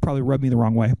 That would probably rub me the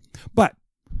wrong way. But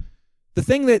the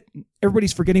thing that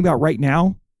everybody's forgetting about right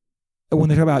now, when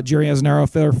they talk about Jerry Azzonaro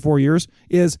failure for 4 years,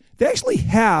 is they actually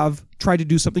have tried to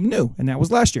do something new, and that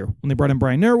was last year when they brought in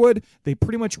Brian Norwood. They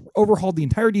pretty much overhauled the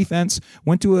entire defense,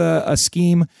 went to a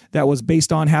scheme that was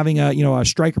based on having a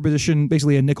striker position,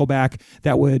 basically a nickelback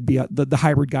that would be the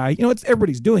hybrid guy.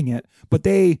 Everybody's doing it, but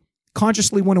they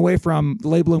consciously went away from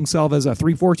labeling themselves as a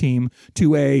 3-4 team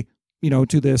to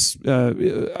to this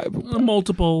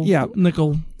multiple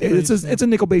nickel. It's a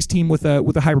nickel based team with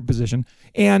a hybrid position.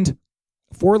 And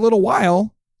for a little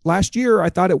while last year, I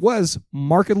thought it was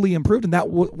markedly improved, and that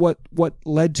what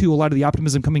led to a lot of the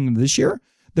optimism coming into this year.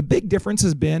 The big difference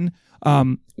has been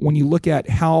when you look at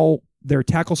how their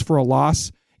tackles for a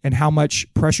loss and how much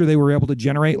pressure they were able to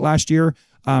generate last year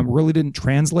really didn't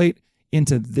translate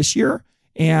into this year.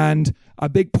 And a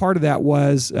big part of that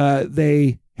was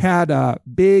they had a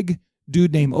big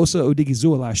dude named Osa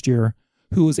Odigizua last year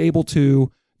who was able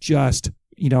to just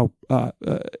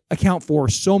account for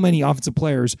so many offensive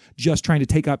players just trying to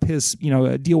take up his,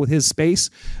 deal with his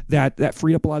space that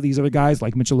freed up a lot of these other guys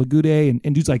like Mitchell Agude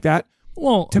and dudes like that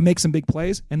to make some big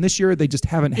plays. And this year they just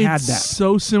haven't had that. It's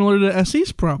so similar to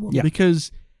SC's problem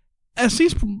because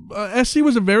SC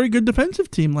was a very good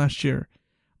defensive team last year.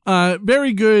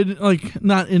 Very good, like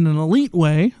not in an elite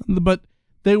way, but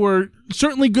they were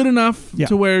certainly good enough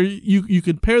to where you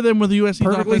could pair them with the USC's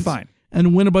perfectly offense fine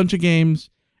and win a bunch of games.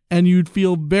 And you'd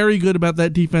feel very good about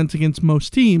that defense against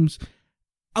most teams.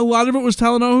 A lot of it was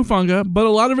Talanoa Hufanga, but a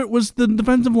lot of it was the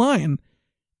defensive line.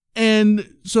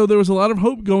 And so there was a lot of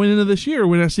hope going into this year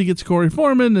when SC gets Corey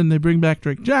Foreman and they bring back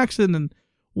Drake Jackson. And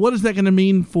what is that going to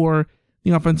mean for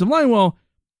the offensive line? Well,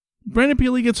 Brandon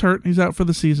Peely gets hurt. He's out for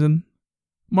the season.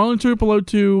 Marlon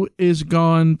Tuipulotu is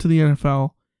gone to the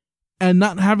NFL. And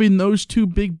not having those two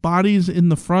big bodies in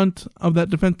the front of that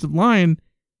defensive line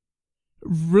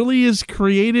really has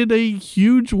created a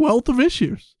huge wealth of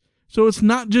issues. So it's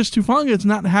not just Hufanga, it's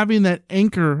not having that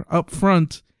anchor up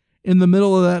front in the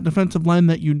middle of that defensive line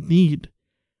that you need.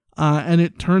 And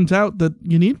it turns out that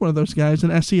you need one of those guys,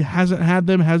 and SC hasn't had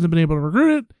them, hasn't been able to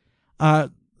recruit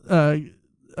it.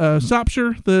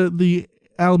 Sopsher, the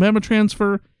Alabama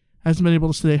transfer, hasn't been able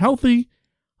to stay healthy.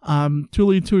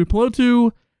 Tuli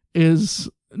Tuipulotu is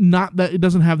not that, it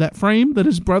doesn't have that frame that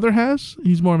his brother has.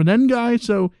 He's more of an end guy,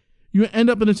 so you end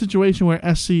up in a situation where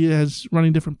SC is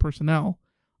running different personnel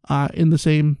in the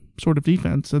same sort of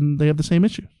defense, and they have the same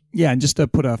issues. Yeah, and just to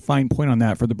put a fine point on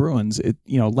that for the Bruins,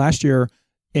 last year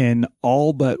in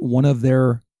all but one of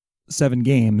their 7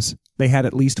 games, they had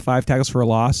at least 5 tackles for a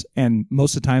loss, and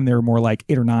most of the time they were more like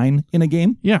 8 or 9 in a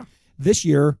game. Yeah. This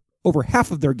year, over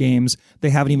half of their games, they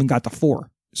haven't even got to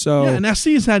 4. So yeah, and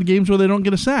SC has had games where they don't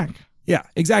get a sack. Yeah,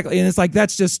 exactly. And it's like,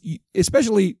 that's just,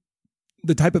 especially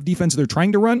the type of defense they're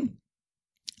trying to run,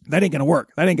 that ain't going to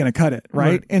work. That ain't going to cut it,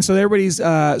 right? And so everybody's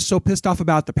so pissed off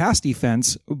about the pass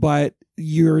defense, but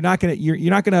you're not going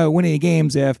to win any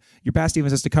games if your pass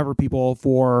defense has to cover people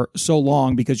for so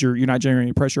long because you're not generating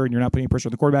any pressure and you're not putting any pressure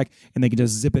on the quarterback, and they can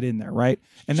just zip it in there, right?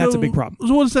 And that's a big problem.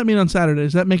 So what does that mean on Saturday?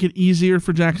 Does that make it easier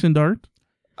for Jackson Dart?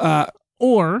 I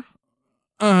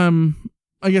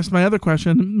guess my other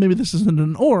question, maybe this isn't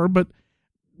an but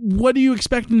what do you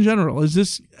expect in general? Is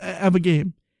this of a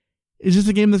game? Is this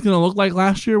a game that's going to look like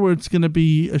last year where it's going to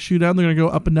be a shootout and they're going to go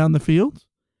up and down the field?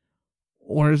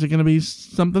 Or is it going to be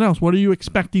something else? What are you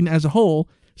expecting as a whole?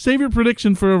 Save your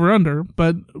prediction for over-under,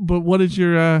 but what is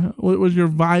what was your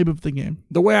vibe of the game?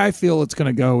 The way I feel it's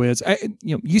going to go is,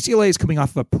 UCLA is coming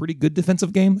off of a pretty good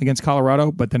defensive game against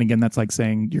Colorado, but then again, that's like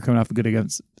saying you're coming off a good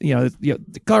against,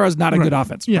 Colorado's not a good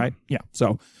offense, right? Yeah.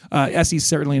 So SC is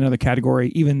certainly another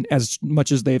category, even as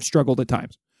much as they've struggled at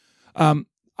times.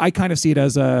 I kind of see it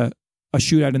as a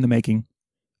shootout in the making.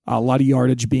 A lot of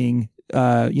yardage being,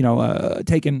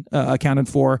 taken, accounted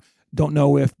for. Don't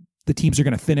know if the teams are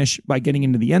going to finish by getting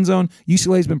into the end zone.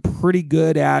 UCLA has been pretty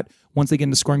good at, once they get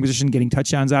into scoring position, getting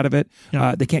touchdowns out of it.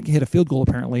 Yeah. They can't hit a field goal,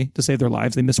 apparently, to save their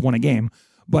lives. They missed one a game.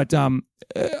 But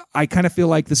I kind of feel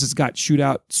like this has got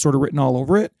shootout sort of written all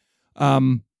over it.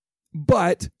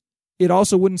 But it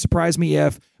also wouldn't surprise me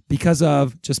if, because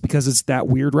it's that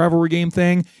weird rivalry game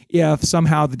thing, if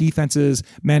somehow the defenses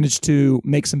manage to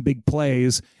make some big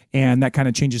plays, and that kind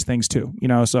of changes things too.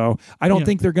 So I don't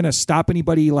think they're going to stop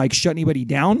anybody, like shut anybody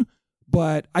down,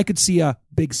 but I could see a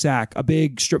big sack, a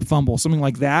big strip fumble, something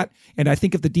like that. And I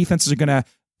think if the defenses are going to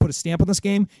put a stamp on this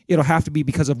game, it'll have to be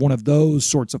because of one of those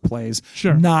sorts of plays,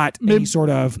 not any sort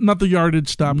of... Not the yardage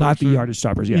stoppers. Not the yardage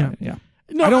stoppers, yeah.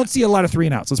 No, I don't see a lot of 3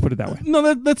 and outs. Let's put it that way.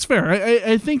 No, that's fair.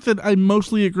 I think that I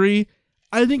mostly agree.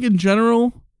 I think in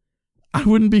general, I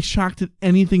wouldn't be shocked at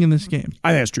anything in this game.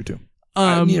 I think that's true too.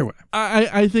 Either way.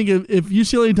 I think if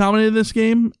UCLA dominated this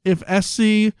game, if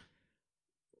SC,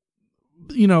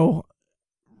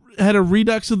 had a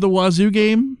redux of the Wazoo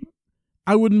game,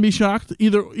 I wouldn't be shocked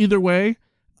either way.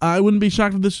 I wouldn't be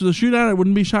shocked if this was a shootout. I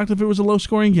wouldn't be shocked if it was a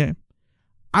low-scoring game.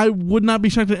 I would not be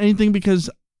shocked at anything because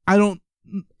I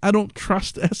don't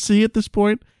trust SC at this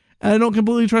point, and I don't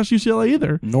completely trust UCLA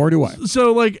either. Nor do I.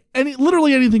 So,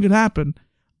 literally anything could happen.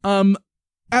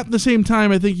 At the same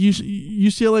time, I think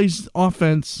UCLA's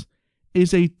offense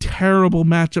is a terrible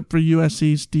matchup for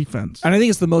USC's defense. And I think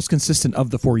it's the most consistent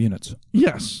of the 4 units.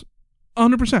 Yes,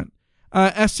 100%.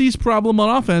 SC's problem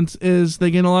on offense is they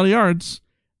gain a lot of yards.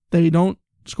 They don't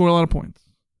score a lot of points.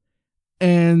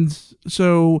 And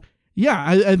so... yeah,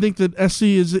 I think that SC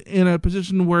is in a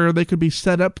position where they could be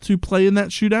set up to play in that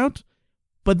shootout,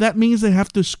 but that means they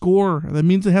have to score. That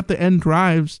means they have to end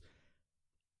drives.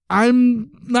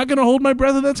 I'm not going to hold my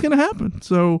breath that that's going to happen.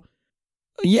 So,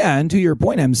 yeah, and to your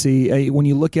point, MC, when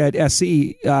you look at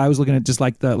SC, I was looking at just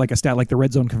like a stat like the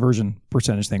red zone conversion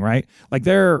percentage thing, right? Like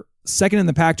they're second in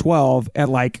the Pac-12 at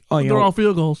they're all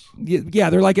field goals.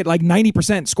 Yeah, they're like at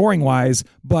 90% scoring wise,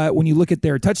 but when you look at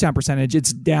their touchdown percentage,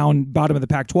 it's down bottom of the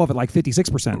Pac-12 at like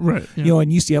 56%. Right. Yeah. In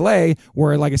UCLA,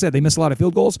 where like I said, they miss a lot of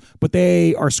field goals, but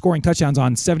they are scoring touchdowns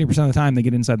on 70% of the time they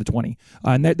get inside the 20.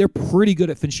 And they're pretty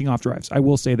good at finishing off drives. I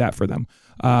will say that for them.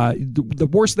 The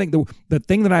worst thing, the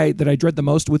thing that I dread the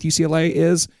most with UCLA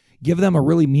is give them a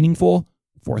really meaningful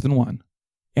 4th and 1.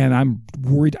 And I'm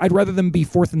worried. I'd rather them be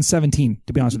 4th and 17,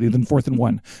 to be honest with you, than 4th and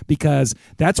 1, because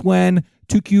that's when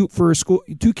too cute for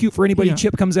anybody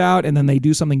chip comes out, and then they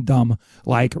do something dumb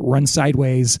like run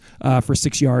sideways for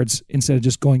 6 yards instead of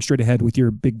just going straight ahead with your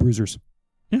big bruisers.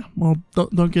 Yeah, well,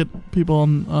 don't get people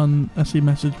on SC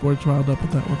message boards riled up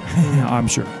with that one. I'm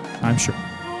sure.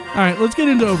 All right, let's get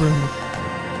into over.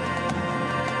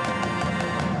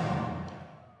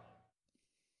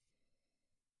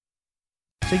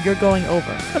 So you're going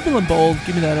over. I'm feeling bold.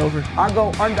 Give me that over. I'll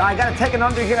go under. I got to take an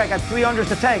under here. I got 3 unders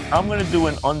to take. I'm going to do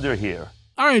an under here.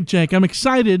 All right, Jake. I'm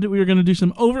excited. We are going to do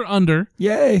some over-under.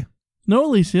 Yay. No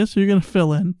Alicia, so you're going to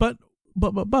fill in. But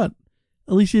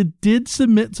Alicia did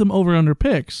submit some over-under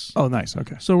picks. Oh, nice.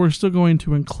 Okay. So we're still going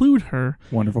to include her.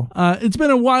 Wonderful. It's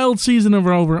been a wild season of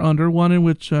over-under, one in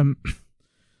which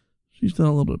she's done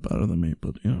a little bit better than me,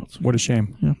 but what a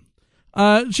shame. Yeah.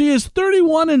 She is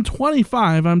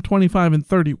 31-25. I'm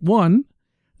 25-31.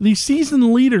 The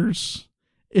season leaders,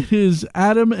 it is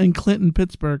Adam and Clinton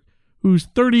Pittsburgh, who's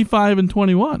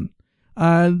 35-21.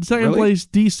 Second place,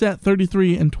 D-Set,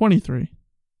 33-23.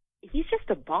 He's just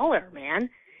a baller, man.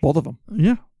 Both of them.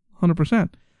 Yeah,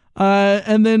 100%.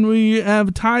 And then we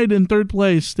have tied in third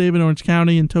place, David Orange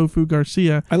County and Tofu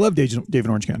Garcia. I love David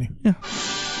Orange County. Yeah,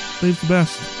 Dave's the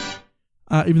best.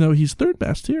 Even though he's third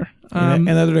best here. And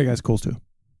the other guy's cool too.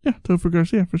 Yeah, Tofu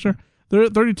Garcia, for sure. They're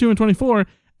at 32-24.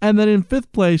 And then in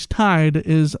fifth place, tied,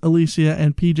 is Alicia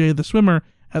and PJ the swimmer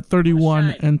at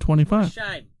 31-25. What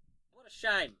a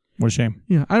shame. What a shame.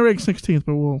 Yeah, I ranked 16th,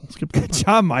 but we'll skip that. Good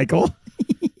job, Michael.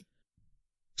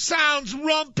 Sounds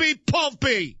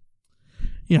rumpy-pumpy.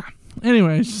 Yeah.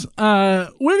 Anyways, we're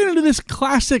going to do this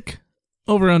classic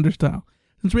over-under style.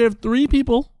 Since we have 3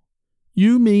 people,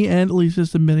 you, me, and Alicia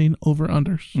submitting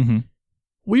over-unders. Mm-hmm.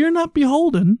 We are not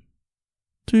beholden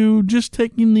to just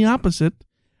taking the opposite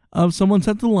of someone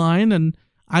set the line and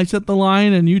I set the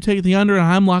line and you take the under and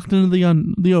I'm locked into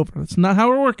the over. That's not how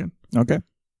we're working. Okay.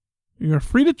 You're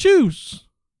free to choose.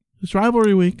 It's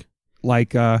rivalry week. Like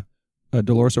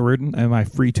Dolores O'Riordan, am I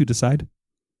free to decide?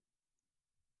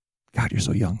 God, you're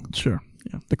so young. Sure.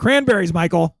 Yeah. The Cranberries,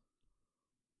 Michael.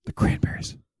 The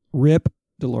Cranberries. Rip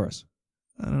Dolores.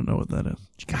 I don't know what that is.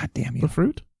 God damn you. The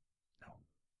fruit? No.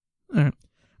 All right.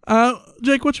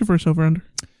 Jake, what's your first over-under?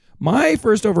 My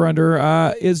first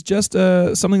over-under is just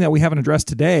something that we haven't addressed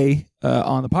today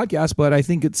on the podcast, but I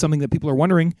think it's something that people are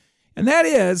wondering, and that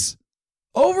is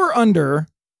over-under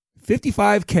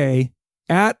 55K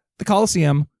at the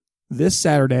Coliseum this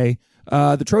Saturday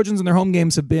The Trojans in their home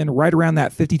games have been right around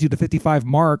that 52 to 55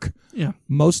 mark. Yeah.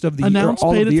 Most of the announced year,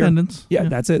 all paid of the attendance. Year. Yeah,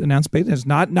 that's it. Announced paid attendance.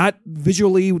 Not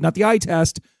visually, not the eye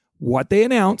test. What they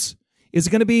announce is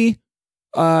going to be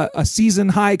a season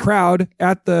high crowd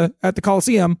at the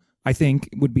Coliseum. I think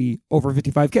would be over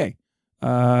 55K.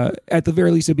 At the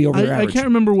very least, it'd be over their average. I can't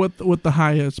remember what the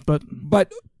high is, but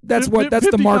that's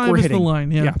the mark we're hitting. The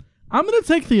line, yeah. I'm going to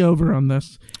take the over on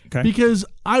this because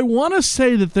I want to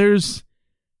say that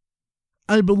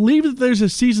I believe that there's a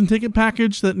season ticket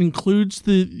package that includes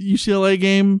the UCLA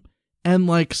game and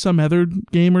like some other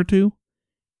game or two.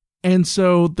 And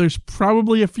so there's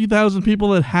probably a few thousand people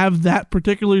that have that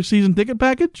particular season ticket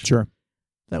package. Sure.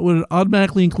 That would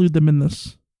automatically include them in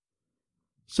this.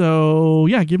 So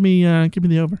yeah, give me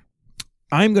the over.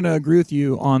 I'm going to agree with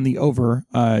you on the over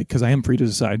because I am free to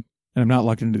decide, and I'm not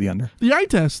locked into the under. The eye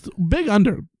test, big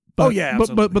under. But,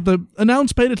 but the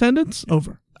announced paid attendance,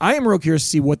 over. I am real curious to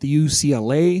see what the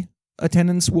UCLA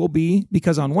attendance will be,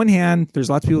 because on one hand, there's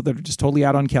lots of people that are just totally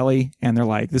out on Kelly, and they're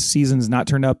like, this season's not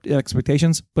turned up to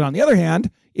expectations. But on the other hand,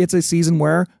 it's a season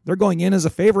where they're going in as a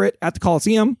favorite at the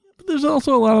Coliseum. But there's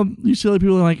also a lot of UCLA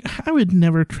people who are like, I would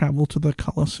never travel to the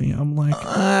Coliseum. Like,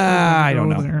 I don't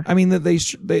know. There. I mean, they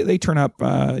turn up,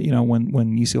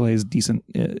 when UCLA is decent.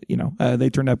 They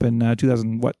turned up in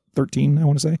 2013, I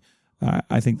want to say.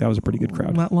 I think that was a pretty good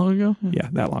crowd. That long ago? Yeah,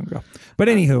 that long ago. But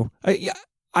anywho, I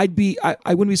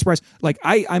wouldn't be surprised. Like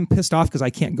I'm pissed off because I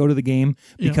can't go to the game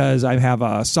because I have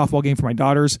a softball game for my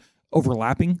daughters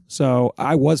overlapping. So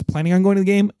I was planning on going to the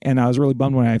game, and I was really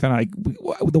bummed when I found out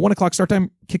the 1 o'clock start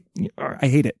time. I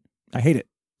hate it.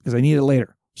 Because I need it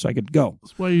later so I could go.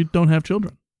 That's why you don't have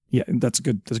children. Yeah, that's a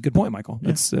good point, Michael.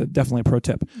 That's definitely a pro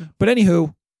tip. Yeah. But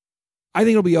anywho, I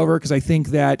think it'll be over because I think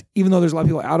that even though there's a lot of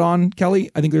people out on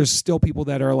Kelly, I think there's still people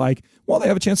that are like, well, they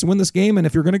have a chance to win this game, and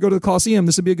if you're going to go to the Coliseum,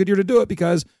 this would be a good year to do it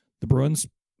because the Bruins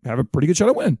have a pretty good shot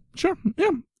at winning. Sure,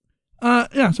 yeah.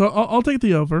 So I'll take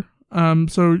the over.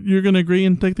 So you're going to agree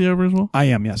and take the over as well? I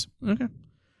am, yes. Okay.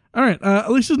 All right.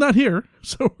 Alicia's not here,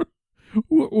 so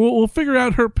we'll figure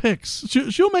out her picks.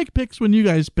 She'll make picks when you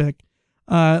guys pick.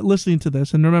 Listening to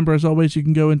this, and remember, as always, you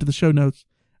can go into the show notes.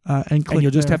 And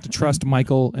you'll just have to trust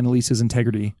Michael and Elise's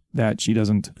integrity that she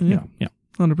doesn't,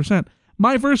 100%.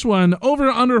 My first one, over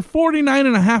under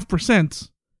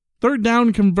 49.5%. Third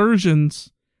down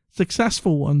conversions,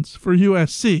 successful ones for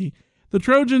USC. The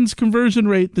Trojans' conversion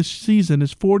rate this season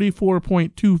is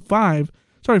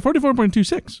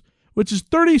 44.26, which is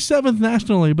 37th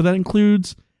nationally, but that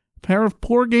includes a pair of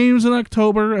poor games in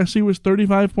October. SC was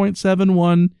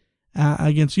 35.71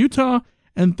 against Utah,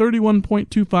 and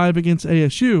 31.25 against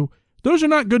ASU. Those are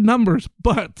not good numbers,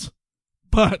 but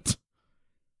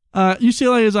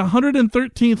UCLA is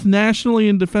 113th nationally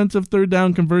in defensive third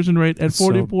down conversion rate at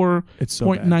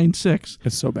 44.96.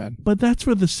 It's so bad. But that's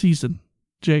for the season,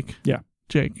 Jake. Yeah.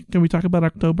 Jake, can we talk about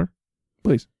October?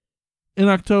 Please. In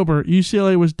October,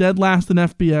 UCLA was dead last in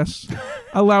FBS,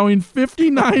 allowing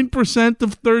 59%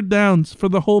 of third downs for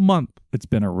the whole month. It's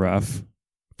been a rough...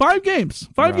 5 games.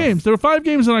 5 games. There were 5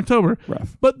 games in October.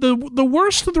 Rough. But the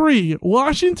worst 3,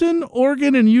 Washington,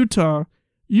 Oregon, and Utah,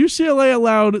 UCLA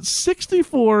allowed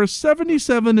 64,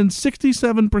 77, and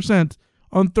 67%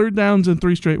 on third downs in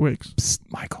 3 straight weeks. Psst,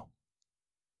 Michael.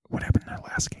 What happened in that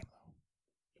last game?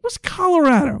 It was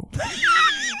Colorado.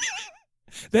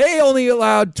 They only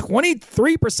allowed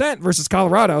 23% versus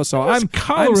Colorado, so I'm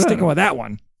sticking with that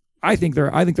one. I think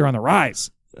they're on the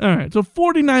rise. All right, so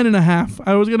 49.5.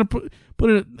 I was going to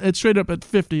put it straight up at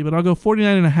 50, but I'll go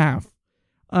 49.5.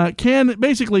 Can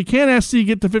SC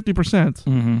get to 50%?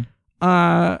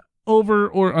 Mm-hmm. Over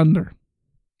or under?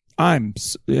 Am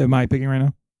I picking right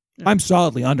now? Yeah. I'm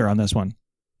solidly under on this one.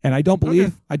 And I don't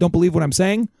believe what I'm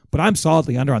saying, but I'm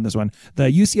solidly under on this one. The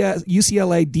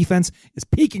UCLA defense is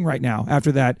peaking right now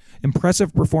after that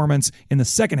impressive performance in the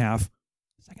second half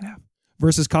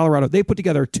versus Colorado. They put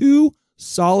together 2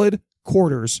 solid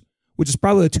quarters, which is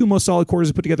probably the 2 most solid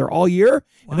quarters put together all year.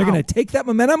 Wow. And they're going to take that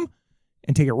momentum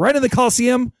and take it right in the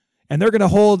Coliseum, and they're going to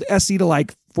hold SC to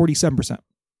like 47%.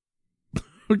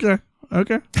 Okay.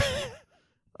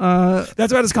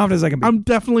 That's about as confident as I can be. I'm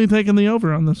definitely taking the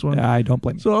over on this one. I don't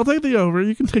blame you. So I'll take the over.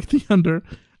 You can take the under.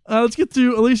 Let's get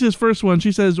to Alicia's first one.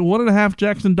 She says 1.5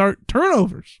 Jackson Dart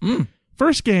turnovers.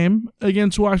 First game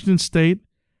against Washington State.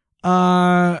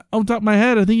 On top of my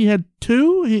head, I think he had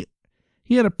 2.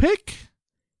 He had a pick,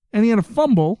 and he had a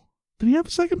fumble. Did he have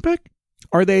a second pick?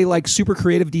 Are they like super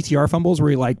creative DTR fumbles where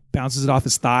he like bounces it off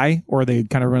his thigh, or are they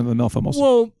kind of run-of-the-mill fumbles?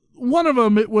 Well, one of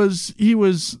them, he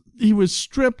was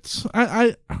stripped.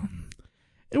 It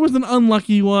was an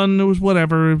unlucky one. It was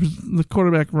whatever. It was the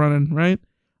quarterback running, right?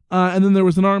 And then there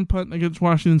was an arm punt against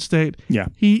Washington State. Yeah.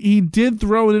 He did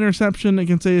throw an interception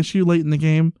against ASU late in the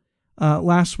game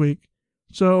last week.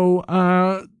 So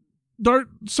Dart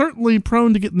certainly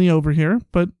prone to getting the over here,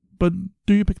 but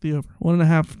do you pick the over?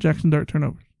 1.5 Jackson Dart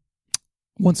turnovers.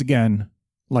 Once again,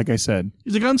 like I said,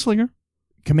 he's a gunslinger.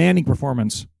 Commanding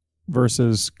performance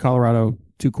versus Colorado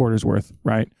 2 quarters worth,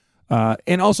 right?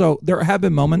 And also, there have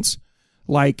been moments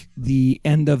like the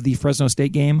end of the Fresno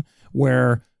State game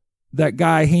where that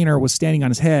guy Haener was standing on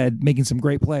his head making some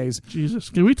great plays. Jesus,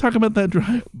 can we talk about that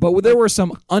drive? But there were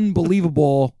some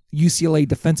unbelievable UCLA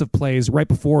defensive plays right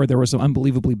before there were some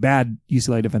unbelievably bad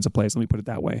UCLA defensive plays. Let me put it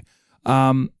that way.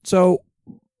 So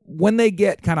when they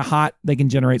get kind of hot, they can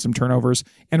generate some turnovers.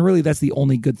 And really, that's the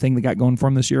only good thing they got going for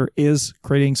them this year is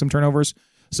creating some turnovers.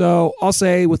 So I'll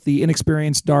say with the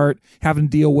inexperienced Dart having to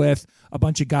deal with a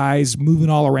bunch of guys moving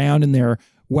all around in their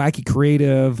wacky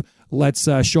creative, let's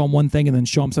show them one thing and then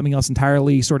show them something else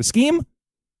entirely sort of scheme,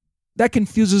 that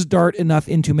confuses Dart enough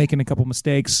into making a couple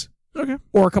mistakes. Okay.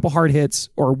 Or a couple hard hits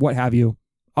or what have you.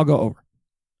 I'll go over.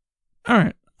 All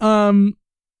right.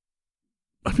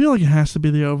 I feel like it has to be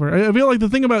the over. I feel like the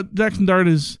thing about Jackson Dart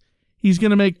is he's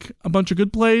going to make a bunch of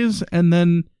good plays, and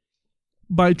then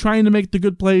by trying to make the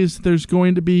good plays, there's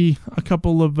going to be a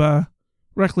couple of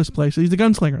reckless plays. He's a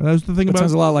gunslinger. That's the thing that about.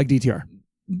 Sounds a lot like DTR.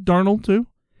 Darnold too.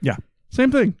 Yeah.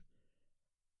 Same thing.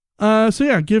 So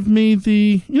yeah, give me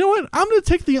the. You know what? I'm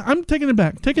taking it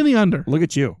back. Taking the under. Look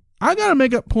at you. I gotta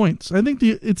make up points. I think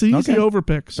it's an easy over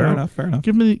pick. So Fair enough.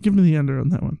 Give me the under on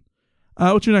that one.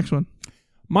 What's your next one?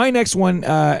 My next one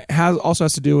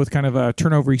has to do with kind of a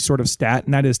turnover sort of stat,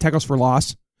 and that is tackles for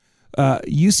loss.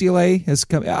 UCLA has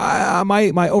come.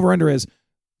 My over under is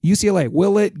UCLA.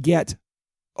 Will it get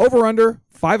over under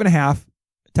 5.5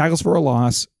 tackles for a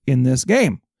loss in this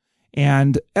game?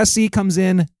 And SC comes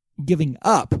in giving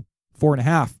up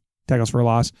 4.5 tackles for a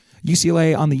loss.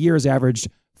 UCLA on the year has averaged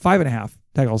 5.5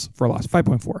 tackles for a loss,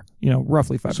 5.4.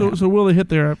 Roughly 5. So will they hit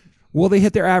their? Will they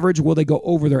hit their average? Will they go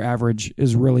over their average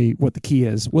is really what the key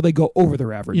is. Will they go over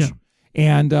their average? Yeah.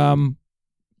 And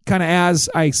kind of as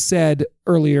I said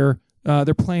earlier,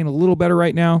 they're playing a little better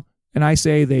right now, and I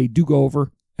say they do go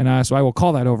over, and so I will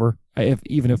call that over.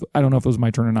 Even if I don't know if it was my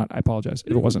turn or not, I apologize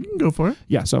if it wasn't. You can go for it.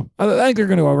 Yeah, so I think they're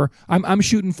going to go over. I'm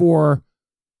shooting for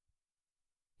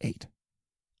 8.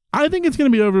 I think it's going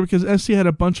to be over because SC had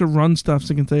a bunch of run stuffs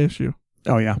against ASU.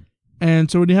 Oh yeah. And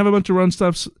so when you have a bunch of run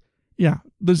stuffs, yeah,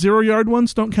 the 0-yard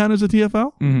ones don't count as a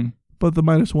TFL, but the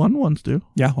 -1 ones do.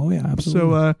 Yeah. Oh yeah. Absolutely.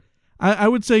 So I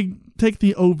would say take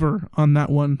the over on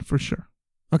that one for sure.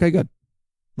 Okay, good.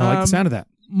 I like the sound of that.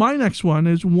 My next one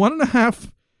is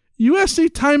 1.5 USC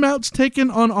timeouts taken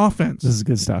on offense. This is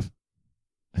good stuff.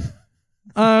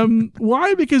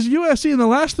 Why? Because USC in the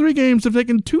last 3 games have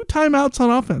taken 2 timeouts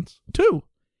on offense. 2.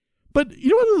 But you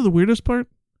know what is the weirdest part?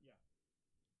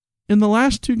 In the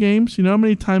last 2 games, you know how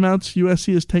many timeouts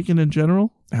USC has taken in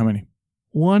general? How many?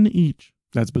 1 each.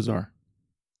 That's bizarre.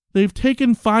 They've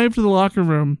taken 5 to the locker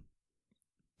room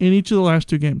in each of the last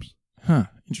 2 games. Huh.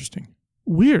 Interesting.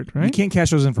 Weird, right? You can't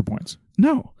cash those in for points.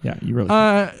 No. Yeah, you really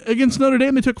against Notre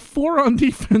Dame, they took 4 on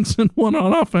defense and 1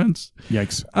 on offense.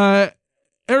 Yikes.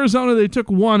 Arizona, they took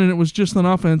 1 and it was just on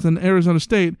offense. And Arizona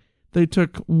State, they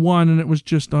took 1 and it was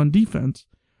just on defense.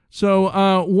 So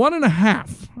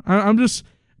 1.5. I'm just...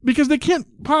 Because they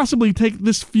can't possibly take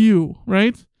this few,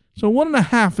 right? So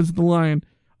 1.5 is the line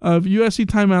of USC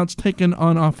timeouts taken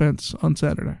on offense on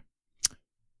Saturday.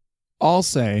 I'll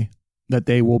say that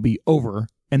they will be over,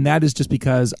 and that is just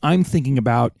because I'm thinking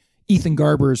about Ethan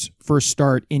Garber's first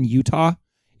start in Utah,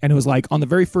 and it was like on the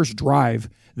very first drive,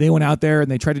 they went out there and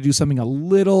they tried to do something that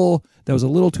was a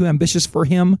little too ambitious for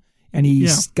him, and he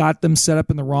got them set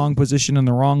up in the wrong position in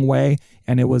the wrong way,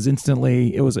 and it was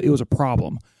instantly, it was a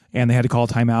problem. And they had to call a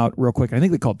timeout real quick. I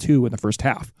think they called 2 in the first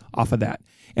half off of that.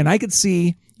 And I could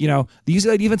see, the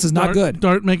UCLA defense is not good.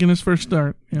 Dart making his first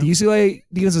start. Yeah. The UCLA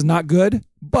defense is not good,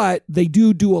 but they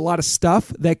do a lot of stuff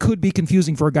that could be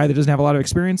confusing for a guy that doesn't have a lot of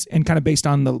experience. And kind of based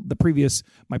on my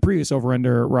previous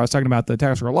over-under where I was talking about the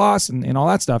tackles for a loss and all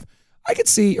that stuff, I could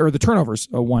see, or the turnovers,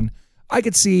 one, I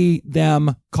could see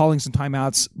them calling some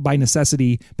timeouts by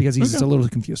necessity because he's just a little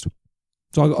confused.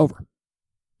 So I'll go over.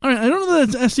 All right, I don't know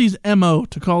that it's SC's MO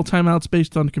to call timeouts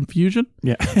based on confusion.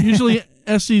 Yeah. Usually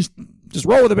SC's just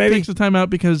roll with it, baby. Takes a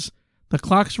timeout because the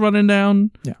clock's running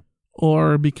down. Yeah.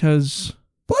 Or because...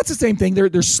 Well, that's the same thing.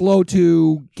 They're slow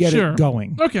to get it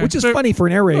going. Okay. Which is funny for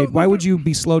an air raid. Why would you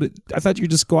be slow to... I thought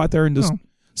you'd just go out there and just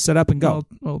set up and go.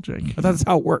 Well, Jake. I thought that's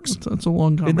how it works. It's a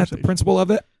long conversation. Isn't that the principle of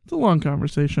it? It's a long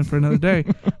conversation for another day.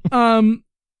 I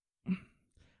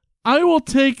will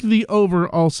take the over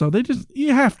also.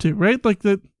 You have to, right? Like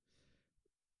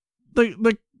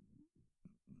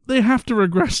they have to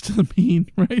regress to the mean,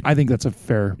 right? I think that's a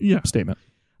fair statement.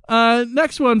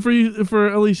 Next one for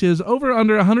Alicia is over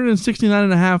under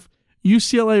 169.5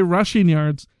 UCLA rushing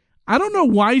yards. I don't know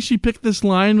why she picked this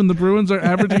line when the Bruins are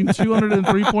averaging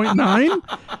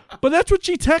 203.9, but that's what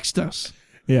she texted us.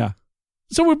 Yeah.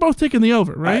 So we're both taking the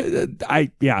over, right?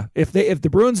 If the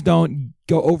Bruins don't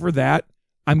go over that,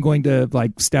 I'm going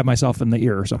to stab myself in the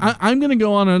ear or something. I'm going to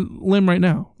go on a limb right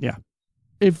now. Yeah.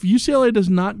 If UCLA does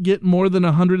not get more than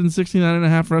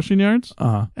 169.5 rushing yards,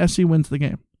 SC wins the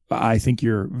game. I think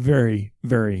you're very,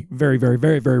 very, very, very,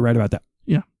 very, very right about that.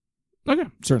 Yeah. Okay.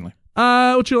 Certainly.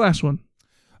 What's your last one?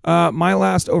 My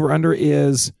last over-under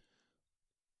is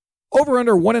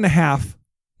over-under 1.5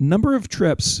 number of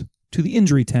trips to the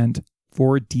injury tent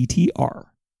for DTR.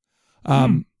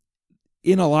 In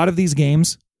a lot of these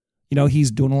games,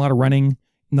 he's doing a lot of running.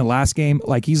 In the last game,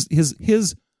 I could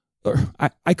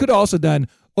have also done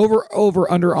over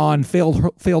under on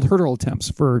failed hurdle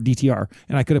attempts for DTR,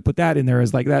 and I could have put that in there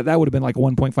as that would have been like a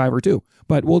 1.5 or 2.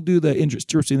 But we'll do the injury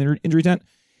tent.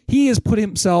 He has put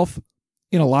himself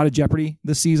in a lot of jeopardy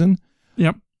this season.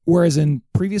 Yep. Whereas in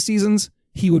previous seasons,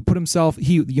 he would put himself.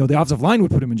 The offensive line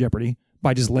would put him in jeopardy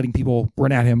by just letting people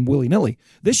run at him willy-nilly.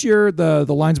 This year, the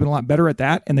line's been a lot better at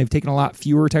that, and they've taken a lot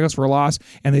fewer tackles for a loss,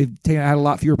 and they've had a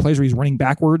lot fewer plays where he's running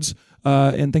backwards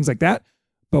and things like that.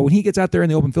 But when he gets out there in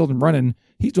the open field and running,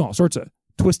 he's doing all sorts of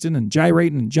twisting and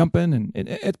gyrating and jumping, and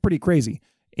it's pretty crazy.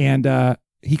 And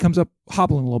he comes up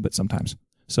hobbling a little bit sometimes.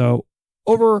 So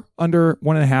over, under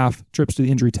 1.5 trips to the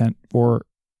injury tent for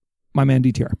my man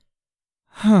DTR.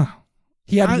 Huh.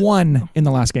 He had one in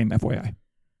the last game, FYI.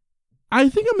 I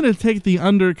think I'm going to take the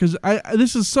under because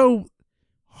this is so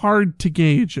hard to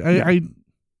gauge.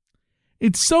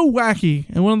 It's so wacky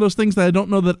and one of those things that I don't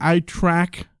know that I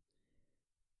track.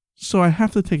 So I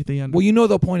have to take the under. Well,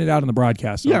 they'll point it out in the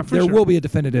broadcast. So there will be a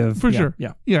definitive. For sure.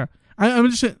 Yeah. I'm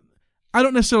just saying, I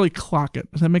don't necessarily clock it.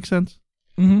 Does that make sense?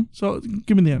 Mm-hmm. So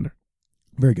give me the under.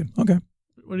 Very good. Okay.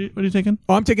 What are you taking?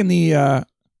 Oh, I'm taking the,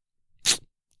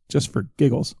 just for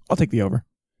giggles, I'll take the over.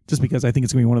 Just because I think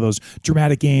it's going to be one of those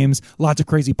dramatic games, lots of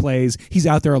crazy plays. He's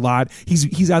out there a lot.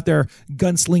 He's out there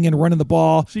gunslinging, running the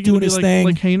ball, doing his thing.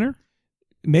 Like Hainer?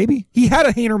 Maybe. He had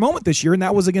a Hainer moment this year, and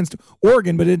that was against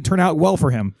Oregon, but it didn't turn out well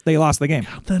for him. They lost the game.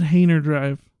 God, that Hainer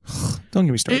drive. Don't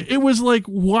get me started. It was like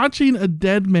watching a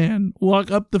dead man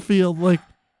walk up the field. Like,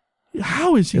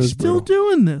 how is he still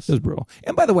doing this? It was brutal.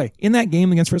 And by the way, in that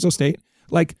game against Fresno State,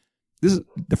 this is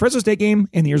the Fresno State game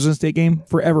and the Arizona State game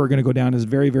forever are going to go down as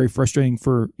very, very frustrating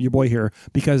for your boy here,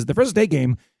 because the Fresno State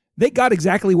game, they got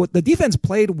exactly what the defense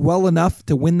played well enough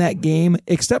to win that game,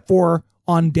 except for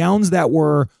on downs that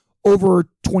were over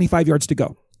 25 yards to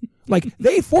go.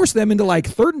 They forced them into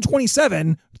 3rd and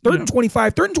 27, 3rd and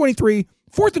 25, 3rd and 23,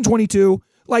 4th and 22,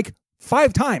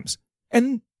 5 times.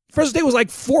 And Fresno State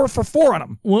was 4 for 4 on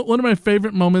them. One of my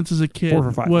favorite moments as a kid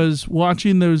was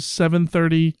watching those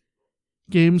 7:30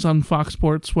 games on Fox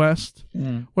Sports West,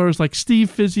 where it was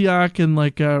Steve Physiak and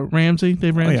Ramsey,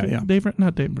 Dave Ramsey. Oh, yeah.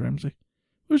 Not Dave Ramsey.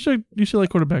 Who's your UCLA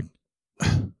quarterback?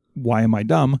 Why am I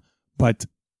dumb? But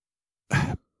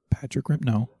Patrick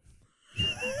No.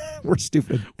 We're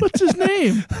stupid. What's his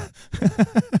name?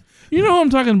 You know who I'm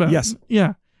talking about. Yes.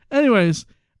 Yeah. Anyways,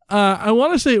 I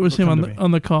want to say it was him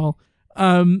on the call.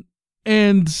 And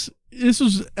this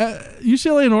was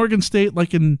UCLA and Oregon State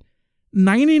in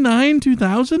 99,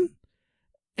 2000.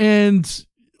 And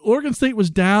Oregon State was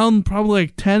down probably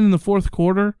 10 in the fourth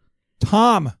quarter.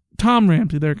 Tom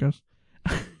Ramsey. There it goes.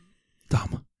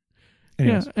 Dumb.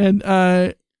 Anyways. Yeah.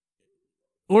 And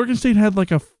Oregon State had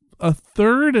a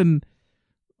third and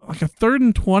a 3rd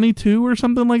and 22 or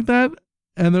something like that.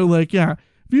 And they're if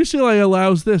UCLA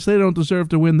allows this, they don't deserve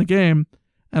to win the game.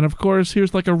 And of course,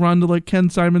 here's a run to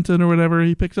Ken Simonton or whatever.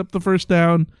 He picks up the first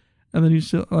down, and then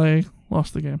UCLA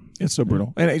lost the game. It's so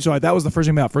brutal. And so that was the first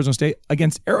game about Fresno State.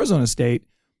 Against Arizona State,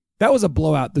 that was a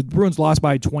blowout. The Bruins lost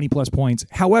by 20-plus points.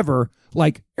 However,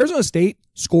 Arizona State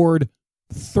scored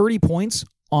 30 points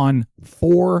on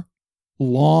 4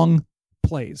 long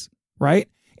plays, right?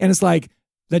 And it's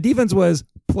the defense was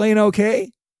playing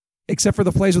okay, except for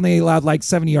the plays when they allowed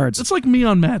 70 yards. It's like me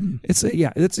on Madden. It's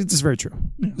very true.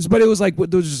 Yeah. But it was it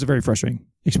was just a very frustrating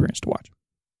experience to watch.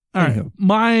 All right,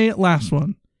 my last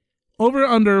one. Over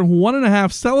under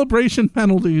 1.5 celebration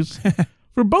penalties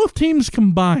for both teams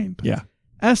combined. Yeah.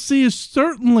 SC is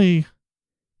certainly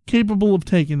capable of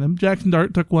taking them. Jackson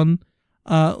Dart took one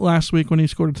last week when he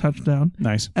scored a touchdown.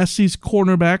 Nice. SC's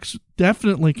cornerbacks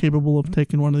definitely capable of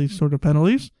taking one of these sort of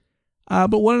penalties. But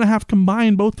 1.5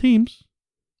 combined, both teams.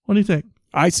 What do you think?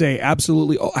 I say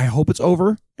absolutely. Oh, I hope it's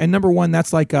over. And number one,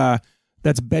 that's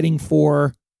that's betting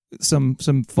for some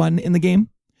fun in the game.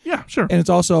 Yeah, sure. And it's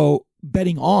also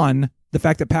betting on the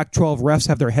fact that Pac-12 refs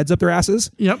have their heads up their asses.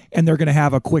 Yep. And they're going to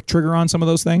have a quick trigger on some of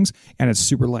those things, and it's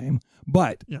super lame.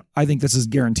 But I think this is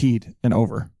guaranteed an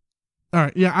over. All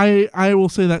right. Yeah, I will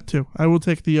say that too. I will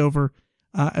take the over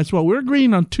as well. We're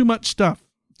agreeing on too much stuff.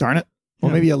 Darn it.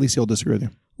 Well, maybe Alicia will disagree with you.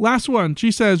 Last one.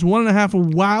 She says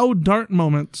 1.5 wow dart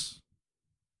moments.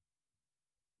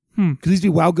 Could these be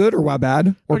wow good or wow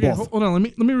bad or both? Hold on.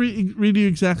 Let me read you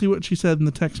exactly what she said in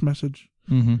the text message.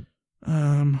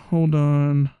 Mm-hmm. Hold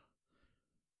on.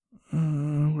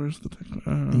 Where's the text?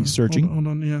 He's searching. Hold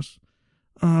on. Yes.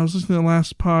 I was listening to the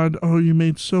last pod. Oh, you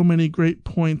made so many great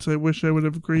points. I wish I would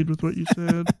have agreed with what you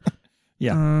said.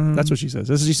 Yeah, that's what she says.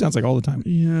 This is, she sounds like all the time.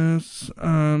 Yes.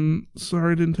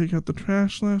 Sorry I didn't take out the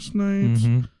trash last night.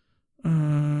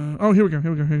 Mm-hmm. Oh, here we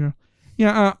go.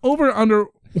 Yeah, over under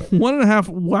 1.5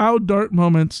 wow dart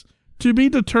moments to be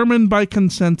determined by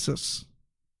consensus.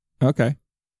 Okay.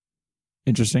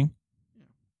 Interesting.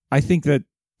 I think that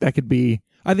could be,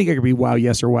 I think it could be wow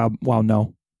yes or wow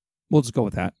no. We'll just go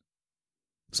with that.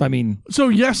 So, I mean. So,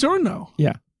 yes or no?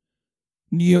 Yeah.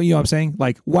 You know what I'm saying?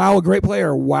 Like, wow, a great play,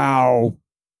 or wow,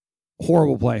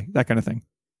 horrible play, that kind of thing.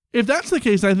 If that's the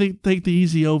case, I think take the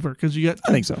easy over because you get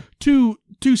I think so. Two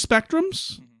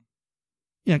spectrums.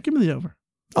 Yeah, give me the over.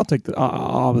 I'll take the.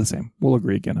 I'll be the same. We'll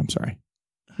agree again. I'm sorry.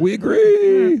 We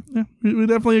agree. Yeah, we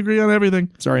definitely agree on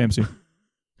everything. Sorry, MC.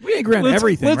 We agree on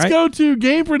everything. Let's right? go to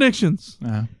game predictions.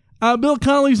 Bill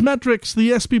Connolly's metrics.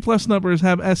 The SP Plus numbers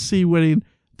have SC winning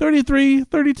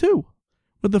 33-32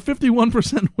 with a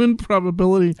 51% win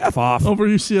probability. F off over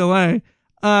UCLA.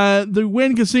 The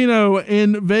Wynn Casino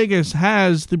in Vegas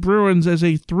has the Bruins as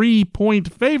a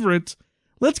 3-point favorite.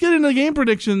 Let's get into the game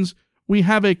predictions. We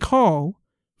have a call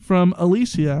from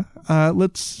Alicia.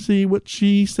 Let's see what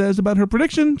she says about her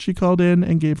prediction. She called in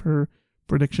and gave her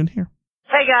prediction here.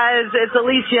 Hey guys, it's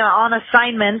Alicia on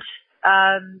assignment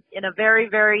in a very,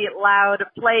 very loud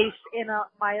place in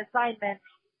my assignment.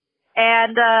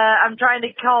 And I'm trying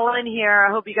to call in here.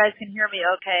 I hope you guys can hear me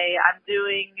okay. I'm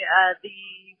doing the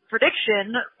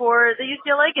prediction for the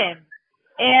UCLA game.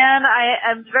 And I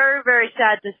am very, very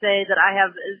sad to say that I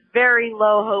have very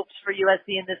low hopes for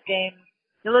USC in this game.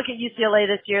 You look at UCLA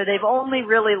this year, they've only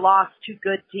really lost two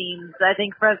good teams. I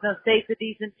think Fresno State's a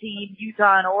decent team.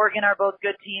 Utah and Oregon are both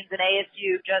good teams, and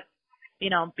ASU just,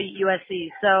 beat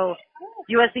USC. So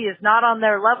USC is not on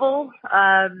their level.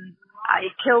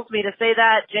 It kills me to say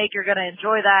that. Jake, you're going to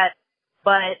enjoy that.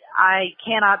 But I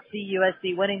cannot see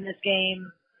USC winning this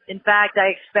game. In fact, I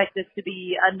expect this to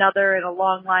be another in a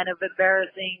long line of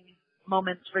embarrassing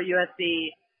moments for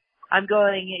USC. I'm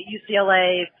going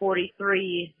UCLA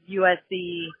 43,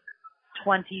 USC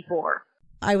 24.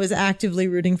 I was actively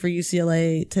rooting for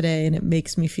UCLA today, and it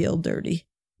makes me feel dirty.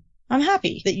 I'm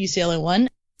happy that UCLA won.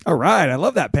 All right. I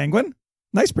love that, Penguin.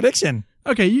 Nice prediction.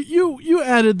 Okay, you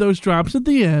added those drops at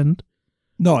the end.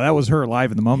 No, that was her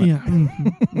live in the moment. Yeah.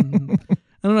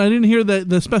 I don't know. I didn't hear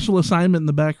the special assignment in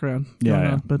the background.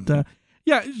 Yeah. But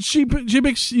she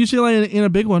picks UCLA in a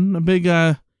big one, a big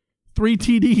 3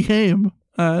 TD game,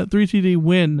 3 TD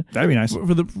win. That'd be nice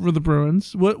for the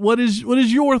Bruins. What is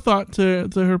your thought to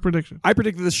her prediction? I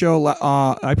predicted the show.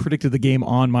 I predicted the game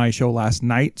on my show last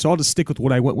night, so I'll just stick with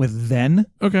what I went with then.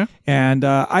 Okay. And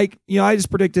I just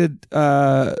predicted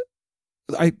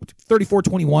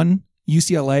 34-21.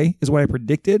 UCLA is what I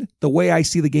predicted. The way I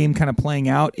see the game kind of playing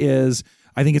out is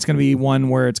I think it's going to be one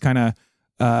where it's kind of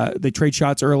they trade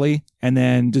shots early, and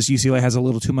then just UCLA has a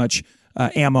little too much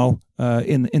ammo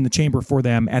in the chamber for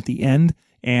them at the end,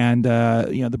 and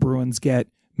the Bruins get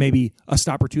maybe a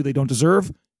stop or two they don't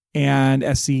deserve, and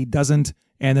SC doesn't,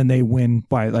 and then they win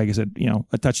by, like I said,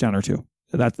 a touchdown or two.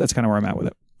 That's kind of where I'm at with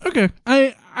it. Okay,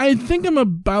 I think I'm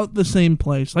about the same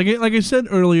place. Like I said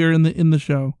earlier in the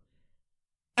show.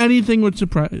 Anything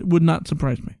would not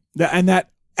surprise me. And that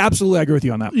absolutely, I agree with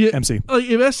you on that, MC. Like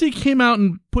if SC came out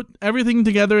and put everything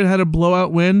together and had a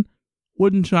blowout win,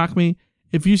 wouldn't shock me.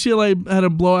 If UCLA had a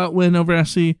blowout win over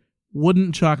SC,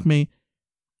 wouldn't shock me.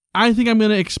 I think I'm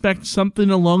going to expect something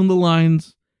along the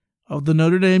lines of the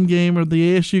Notre Dame game or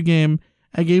the ASU game,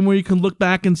 a game where you can look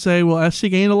back and say, well, SC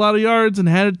gained a lot of yards and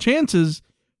had chances,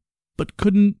 but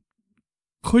couldn't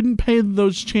pay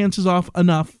those chances off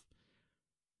enough.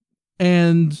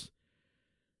 And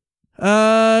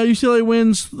UCLA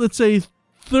wins, let's say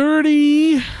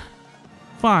 35-23.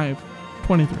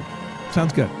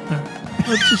 Sounds good. Right.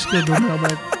 Let's just go to the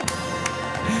mailbag.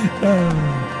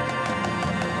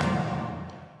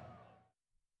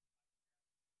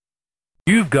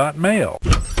 You've got mail.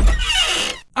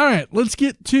 All right, let's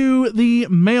get to the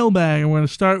mailbag. I'm going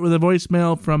to start with a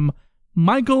voicemail from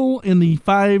Michael in the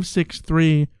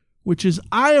 563 which is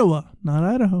Iowa, not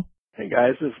Idaho. Hey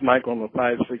guys, this is Michael on the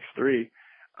 563.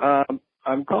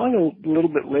 I'm calling a little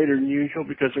bit later than usual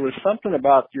because there was something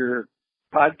about your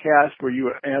podcast where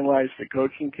you analyzed the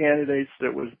coaching candidates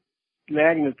that was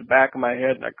nagging at the back of my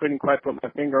head, and I couldn't quite put my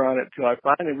finger on it until I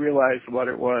finally realized what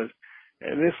it was.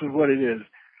 And this is what it is.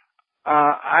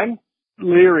 I'm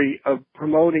leery of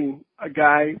promoting a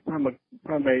guy from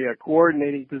a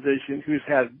coordinating position who's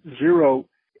had zero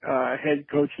head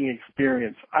coaching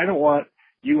experience. I don't want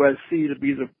USC to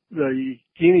be the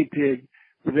guinea pig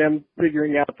for them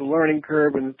figuring out the learning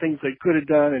curve and the things they could have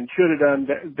done and should have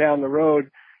done down the road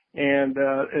and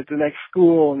at the next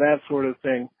school and that sort of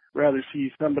thing. Rather see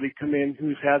somebody come in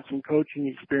who's had some coaching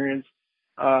experience,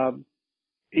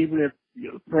 even if,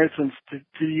 for instance,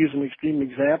 to use an extreme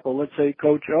example, let's say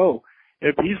Coach O,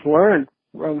 if he's learned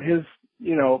from his,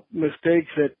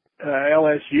 mistakes at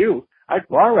LSU, I'd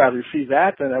far rather see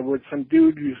that than I would some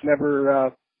dude who's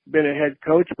never been a head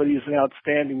coach, but he's an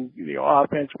outstanding,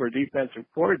 offensive or defensive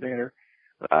coordinator.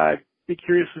 I'd be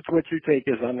curious as to what your take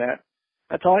is on that.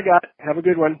 That's all I got. Have a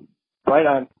good one. Right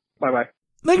on. Bye-bye.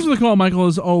 Thanks for the call, Michael,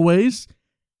 as always.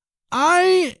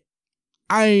 I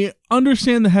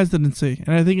understand the hesitancy,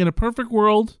 and I think in a perfect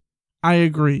world, I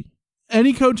agree.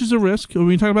 Any coach is a risk.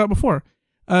 We talked about it before.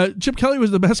 Chip Kelly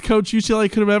was the best coach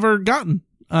UCLA could have ever gotten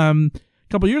a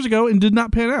couple years ago and did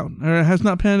not pan out, or has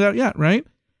not panned out yet, right?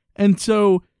 And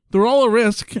so they're all a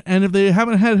risk, and if they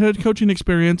haven't had head coaching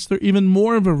experience, they're even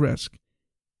more of a risk.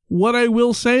 What I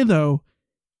will say, though,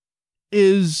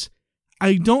 is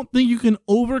I don't think you can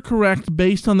overcorrect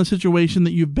based on the situation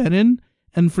that you've been in.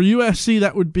 And for USC,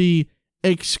 that would be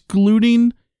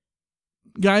excluding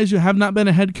guys who have not been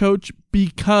a head coach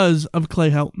because of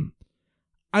Clay Helton.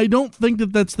 I don't think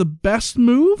that that's the best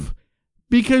move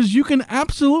because you can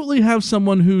absolutely have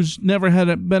someone who's never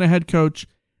been a head coach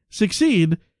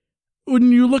succeed.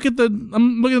 When you look at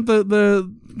I'm looking at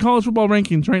the college football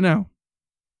rankings right now.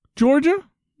 Georgia,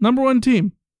 number 1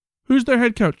 team. Who's their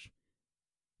head coach?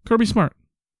 Kirby Smart.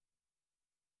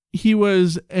 He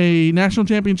was a national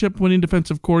championship winning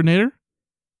defensive coordinator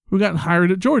who got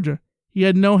hired at Georgia. He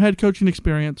had no head coaching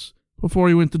experience before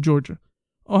he went to Georgia.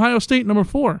 Ohio State, number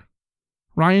 4.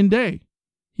 Ryan Day.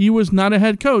 He was not a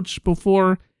head coach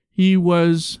before he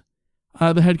was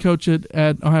the head coach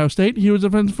at Ohio State. He was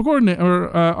offensive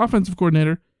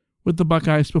coordinator with the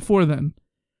Buckeyes before then.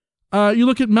 You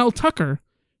look at Mel Tucker.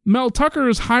 Mel Tucker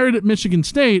is hired at Michigan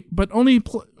State, but only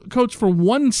coached for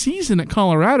 1 season at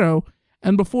Colorado,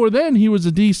 and before then he was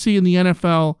a DC in the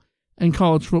NFL and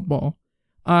college football.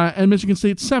 And Michigan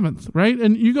State's 7th, right?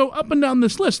 And you go up and down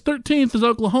this list. 13th is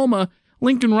Oklahoma.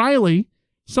 Lincoln Riley,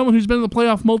 someone who's been in the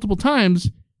playoff multiple times,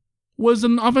 was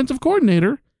an offensive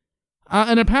coordinator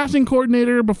and a passing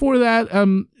coordinator before that.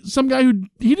 Some guy who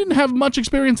he didn't have much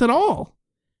experience at all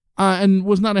and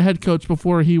was not a head coach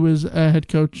before he was a head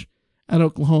coach at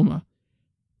Oklahoma.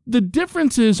 The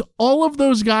difference is all of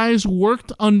those guys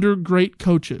worked under great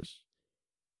coaches.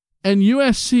 And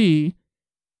USC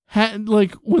had,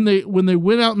 like, when they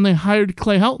went out and they hired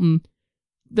Clay Helton,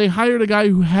 they hired a guy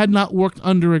who had not worked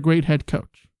under a great head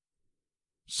coach.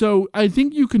 So I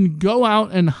think you can go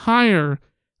out and hire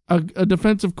a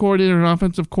defensive coordinator, an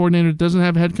offensive coordinator that doesn't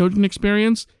have head coaching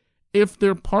experience if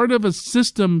they're part of a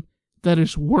system that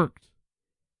has worked.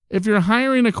 If you're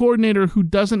hiring a coordinator who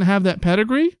doesn't have that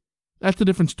pedigree, that's a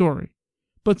different story.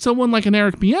 But someone like an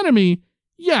Eric Bieniemy,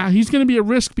 yeah, he's going to be a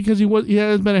risk because he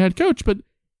has been a head coach, but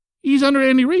he's under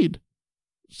Andy Reid.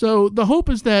 So the hope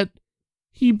is that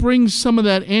he brings some of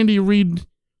that Andy Reid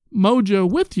mojo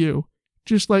with you,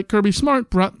 just like Kirby Smart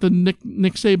brought the Nick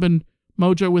Saban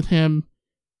mojo with him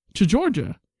to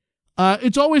Georgia.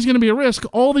 It's always going to be a risk.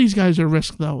 All these guys are a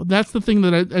risk, though. That's the thing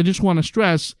that I just want to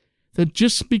stress, that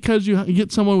just because you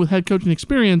get someone with head coaching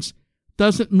experience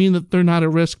doesn't mean that they're not a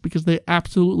risk, because they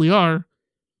absolutely are.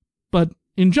 But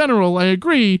in general, I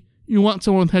agree, you want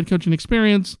someone with head coaching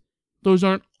experience. Those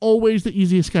aren't always the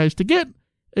easiest guys to get,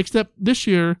 except this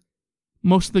year,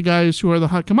 most of the guys who are the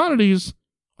hot commodities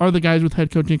are the guys with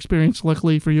head coaching experience,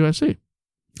 luckily for USC.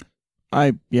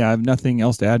 I have nothing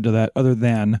else to add to that other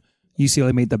than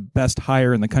UCLA made the best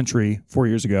hire in the country 4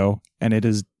 years ago, and it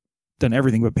has done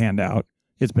everything but panned out.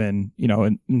 It's been,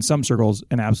 in some circles,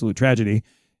 an absolute tragedy.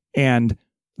 And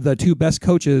the 2 best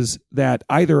coaches that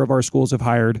either of our schools have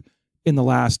hired in the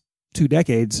last 2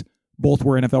 decades, both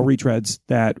were NFL retreads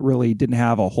that really didn't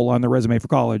have a whole lot on their resume for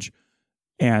college.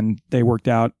 And they worked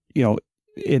out,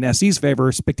 in SC's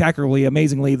favor, spectacularly,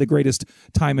 amazingly, the greatest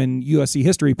time in USC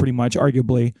history, pretty much,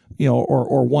 arguably,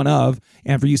 or one of.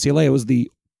 And for UCLA, it was the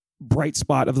bright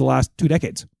spot of the last 2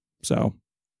 decades. So,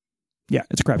 yeah,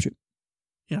 it's a crapshoot.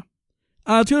 Yeah.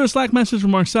 To a Slack message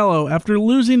from Marcelo. After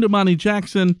losing to Monty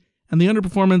Jackson and the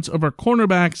underperformance of our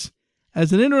cornerbacks,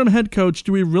 as an interim head coach,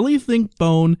 do we really think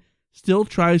Bone still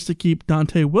tries to keep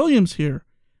Dante Williams here?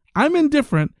 I'm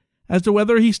indifferent as to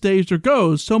whether he stays or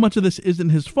goes. So much of this isn't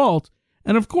his fault.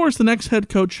 And of course, the next head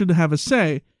coach should have a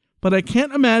say. But I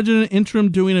can't imagine an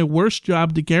interim doing a worse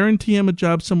job to guarantee him a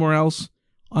job somewhere else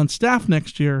on staff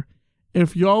next year.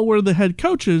 If y'all were the head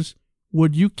coaches,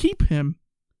 would you keep him?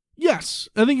 Yes,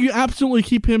 I think you absolutely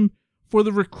keep him for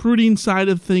the recruiting side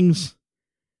of things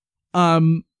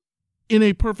in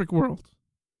a perfect world.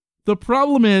 The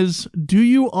problem is, do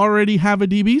you already have a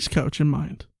DB's coach in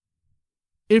mind?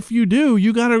 If you do,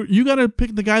 you gotta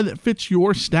pick the guy that fits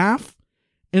your staff.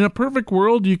 In a perfect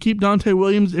world, do you keep Dante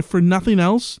Williams if for nothing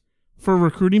else, for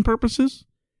recruiting purposes?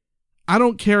 I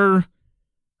don't care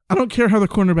how the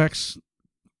cornerbacks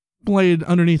played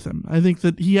underneath him. I think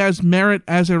that he has merit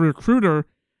as a recruiter,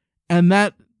 and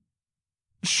that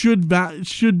should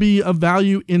be of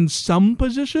value in some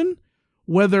position,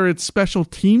 whether it's special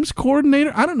teams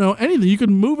coordinator. I don't know, anything. You could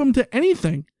move him to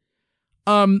anything.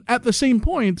 At the same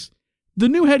point, the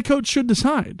new head coach should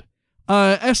decide.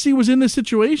 SC was in this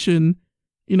situation,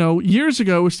 years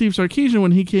ago with Steve Sarkisian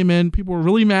when he came in. People were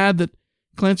really mad that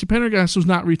Clancy Pendergast was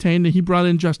not retained and he brought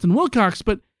in Justin Wilcox,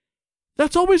 but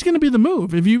that's always going to be the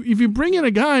move. If you bring in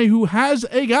a guy who has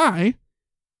a guy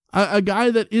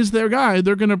that is their guy,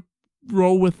 they're going to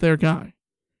roll with their guy.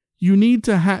 You need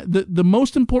to have the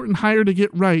most important hire to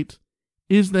get right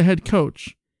is the head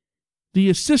coach. The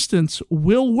assistants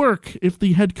will work if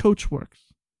the head coach works.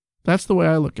 That's the way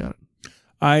I look at it.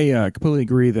 I completely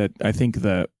agree that I think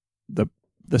the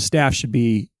staff should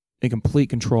be in complete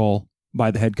control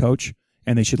by the head coach,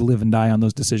 and they should live and die on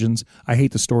those decisions. I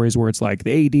hate the stories where it's like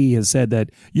the AD has said that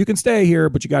you can stay here,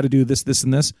 but you got to do this, this,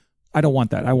 and this. I don't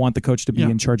want that. I want the coach to be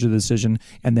in charge of the decision,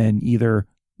 and then either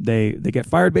they get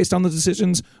fired based on the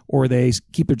decisions or they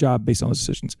keep their job based on those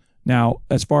decisions. Now,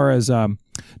 as far as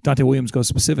Dante Williams goes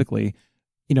specifically,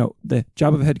 the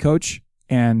job of a head coach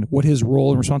and what his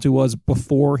role and responsibility was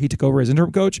before he took over as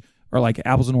interim coach are like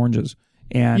apples and oranges.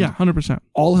 And 100%.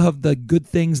 All of the good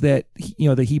things that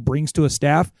he brings to a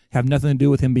staff have nothing to do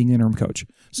with him being the interim coach.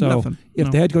 So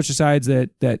if the head coach decides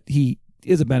that he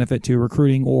is a benefit to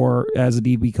recruiting or as a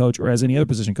DB coach or as any other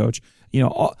position coach,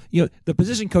 the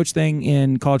position coach thing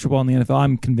in college football and the NFL,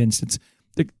 I'm convinced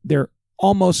they're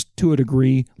almost to a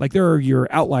degree, like there are your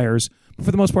outliers, but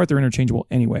for the most part, they're interchangeable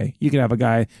anyway. You could have a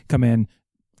guy come in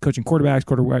coaching quarterbacks,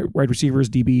 wide receivers,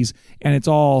 DBs, and that's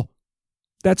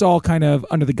all kind of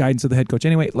under the guidance of the head coach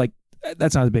anyway. Like,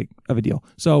 that's not as big of a deal.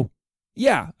 So,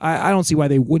 I don't see why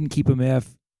they wouldn't keep him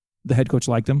if the head coach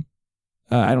liked him.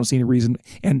 I don't see any reason,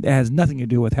 and it has nothing to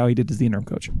do with how he did as the interim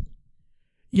coach.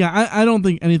 Yeah, I don't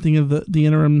think anything of the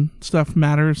interim stuff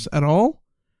matters at all.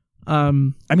 I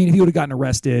mean, if he would have gotten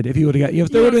arrested, if he would have got, if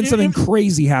there would have been something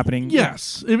crazy happening.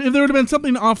 Yes, if there would have been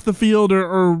something off the field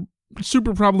or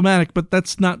super problematic, but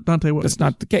that's not Dante Williams. That's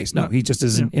not the case. No, he just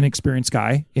is an inexperienced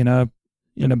guy in a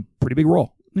pretty big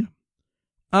role.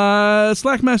 Yeah.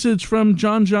 Slack message from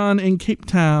John in Cape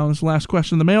Town. This is the last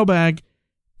question in the mailbag.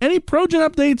 Any Progen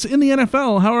updates in the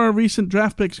NFL? How are our recent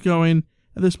draft picks going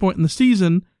at this point in the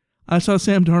season? I saw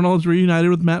Sam Darnold is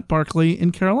reunited with Matt Barkley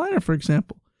in Carolina, for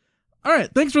example. All right,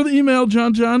 thanks for the email,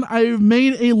 John. I've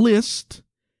made a list,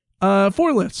 4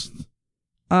 lists.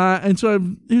 And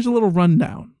so here's a little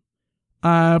rundown.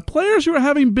 Players who are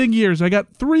having big years. I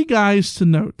got 3 guys to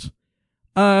note.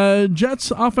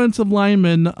 Jets offensive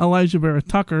lineman Elijah Vera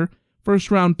Tucker, first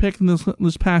round pick in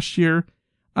this past year.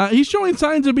 He's showing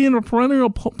signs of being a perennial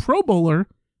Pro Bowler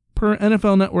per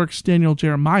NFL Network's Daniel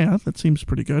Jeremiah. That seems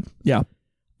pretty good. Yeah.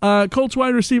 Colts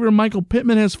wide receiver Michael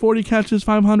Pittman has 40 catches,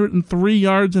 503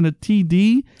 yards, and a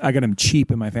TD. I got him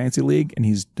cheap in my fantasy league, and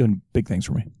he's doing big things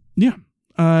for me. Yeah.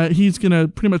 He's going to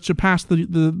pretty much surpass the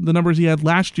numbers he had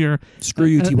last year. Screw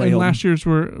you, T.Y. And last year's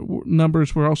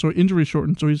numbers were also injury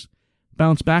shortened, so he's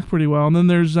bounced back pretty well. And then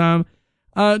there's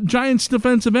Giants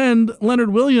defensive end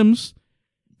Leonard Williams.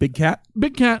 Big Cat,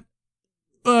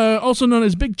 also known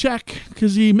as Big Check,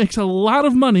 because he makes a lot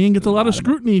of money and gets a lot of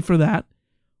scrutiny for that.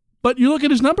 But you look at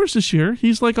his numbers this year,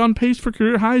 he's like on pace for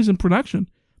career highs in production.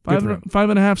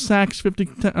 5.5 sacks, 50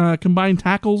 combined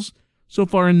tackles so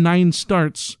far in 9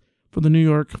 starts for the New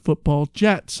York Football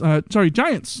Giants.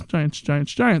 Rookies,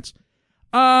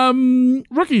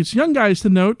 young guys to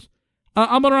note.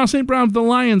 Amon-Ra St. Brown of the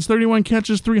Lions, 31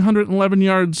 catches, 311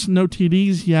 yards, no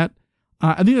TDs yet.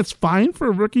 I think that's fine for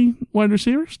a rookie wide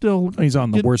receiver. Still, he's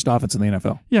on the worst offense in the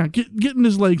NFL. Yeah, getting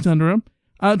his legs under him.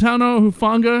 Tauno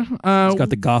Hufanga. He's got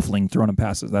the Goffling throwing him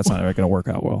passes. That's not going to work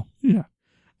out well. Yeah.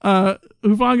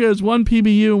 Hufanga has 1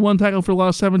 PBU, 1 tackle for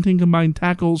loss, 17 combined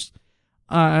tackles.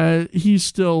 He's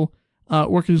still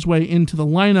working his way into the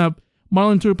lineup.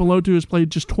 Marlon Tuipulotu has played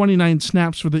just 29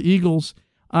 snaps for the Eagles.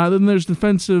 Then there's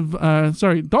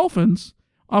Dolphins.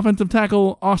 Offensive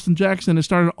tackle Austin Jackson has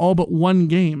started all but 1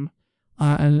 game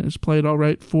and has played all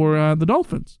right for the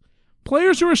Dolphins.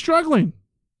 Players who are struggling.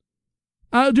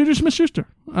 Juju Smith-Schuster,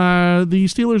 the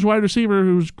Steelers wide receiver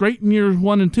who's great in years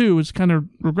 1 and 2, has kind of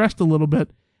regressed a little bit.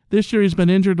 This year he's been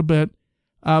injured a bit,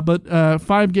 but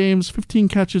 5 games, 15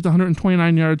 catches,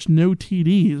 129 yards, no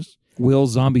TDs. Will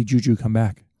Zombie Juju come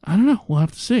back? I don't know. We'll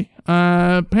have to see.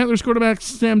 Panthers quarterback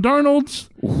Sam Darnold.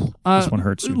 This one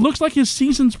hurts. It looks like his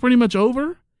season's pretty much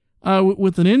over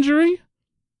with an injury,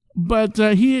 but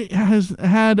he has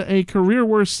had a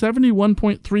career-worst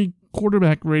 71.3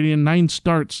 quarterback rating in 9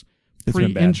 starts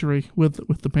pre-injury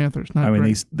with the Panthers.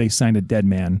 They signed a dead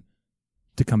man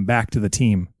to come back to the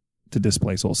team to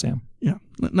displace old Sam. Yeah,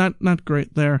 not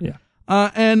great there. Yeah.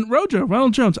 And Rojo,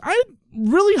 Ronald Jones, I had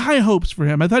really high hopes for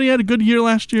him. I thought he had a good year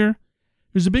last year.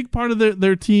 He was a big part of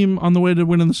their team on the way to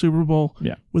winning the Super Bowl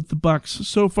with the Bucs.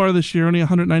 So far this year, only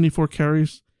 194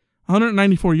 carries,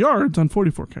 194 yards on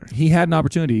 44 carries. He had an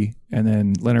opportunity, and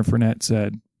then Leonard Fournette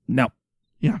said, no.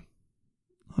 Yeah,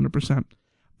 100%.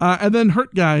 And then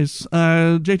hurt guys,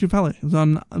 Jay Tufele is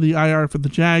on the IR for the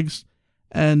Jags,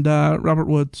 and Robert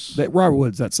Woods.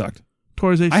 That sucked.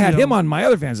 Tore his ACL. I had him on my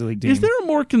other Fantasy League team. Is there a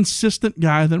more consistent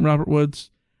guy than Robert Woods?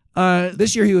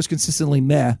 This year he was consistently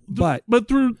meh, but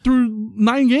through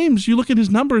 9 games, you look at his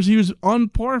numbers, he was on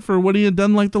par for what he had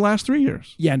done like the last 3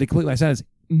 years. Yeah, and to complete my sentence,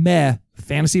 meh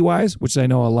fantasy-wise, which I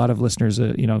know a lot of listeners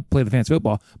play the fantasy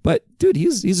football, but dude,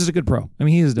 he's just a good pro. I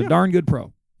mean, he's a darn good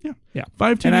pro. Yeah.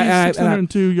 5 TDs,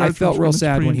 602 yards. I felt real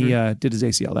sad when he did his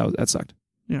ACL. That sucked.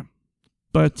 Yeah.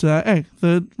 But, hey,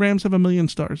 the Rams have 1 million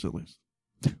stars at least.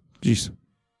 Jeez.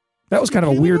 That was kind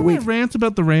of a weird week. Rant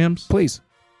about the Rams? Please.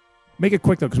 Make it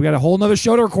quick, though, because we got a whole nother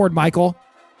show to record, Michael.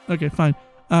 Okay, fine.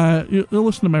 You'll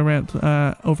listen to my rant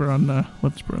over on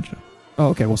Let's Bruin Show. Oh,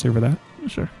 okay. We'll save for that.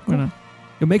 Sure. Why not?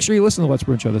 You'll make sure you listen to the Let's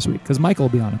Bruin Show this week, because Michael will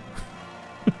be on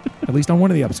it. At least on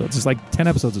one of the episodes. It's like 10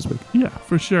 episodes this week. Yeah,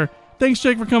 for sure. Thanks,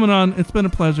 Jake, for coming on. It's been a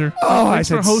pleasure. Oh, Thanks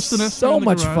for hosting us. So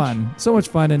much fun. So much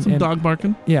fun. And dog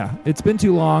barking. Yeah, it's been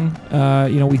too long.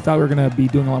 We thought we were going to be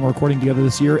doing a lot more recording together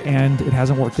this year, and it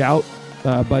hasn't worked out.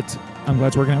 But I'm glad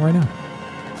it's working out right now.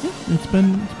 Yeah, it's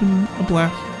been a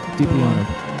blast. Deeply honored.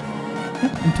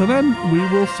 Yeah, until then, we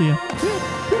will see you.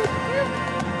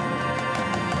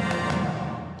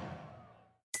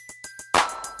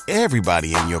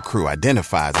 Everybody in your crew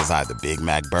identifies as either Big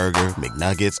Mac Burger,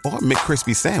 McNuggets, or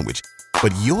McCrispy Sandwich.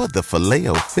 But you're the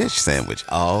Filet-O-Fish Sandwich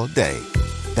all day.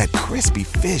 That crispy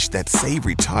fish, that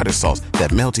savory tartar sauce,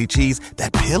 that melty cheese,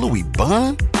 that pillowy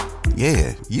bun.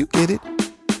 Yeah, you get it.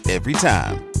 Every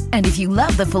time. And if you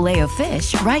love the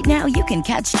Filet-O-Fish, right now you can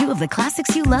catch 2 of the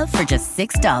classics you love for just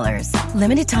 $6.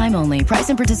 Limited time only. Price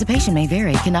and participation may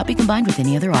vary. Cannot be combined with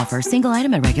any other offer. Single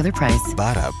item at regular price.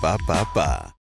 Ba-da-ba-ba-ba.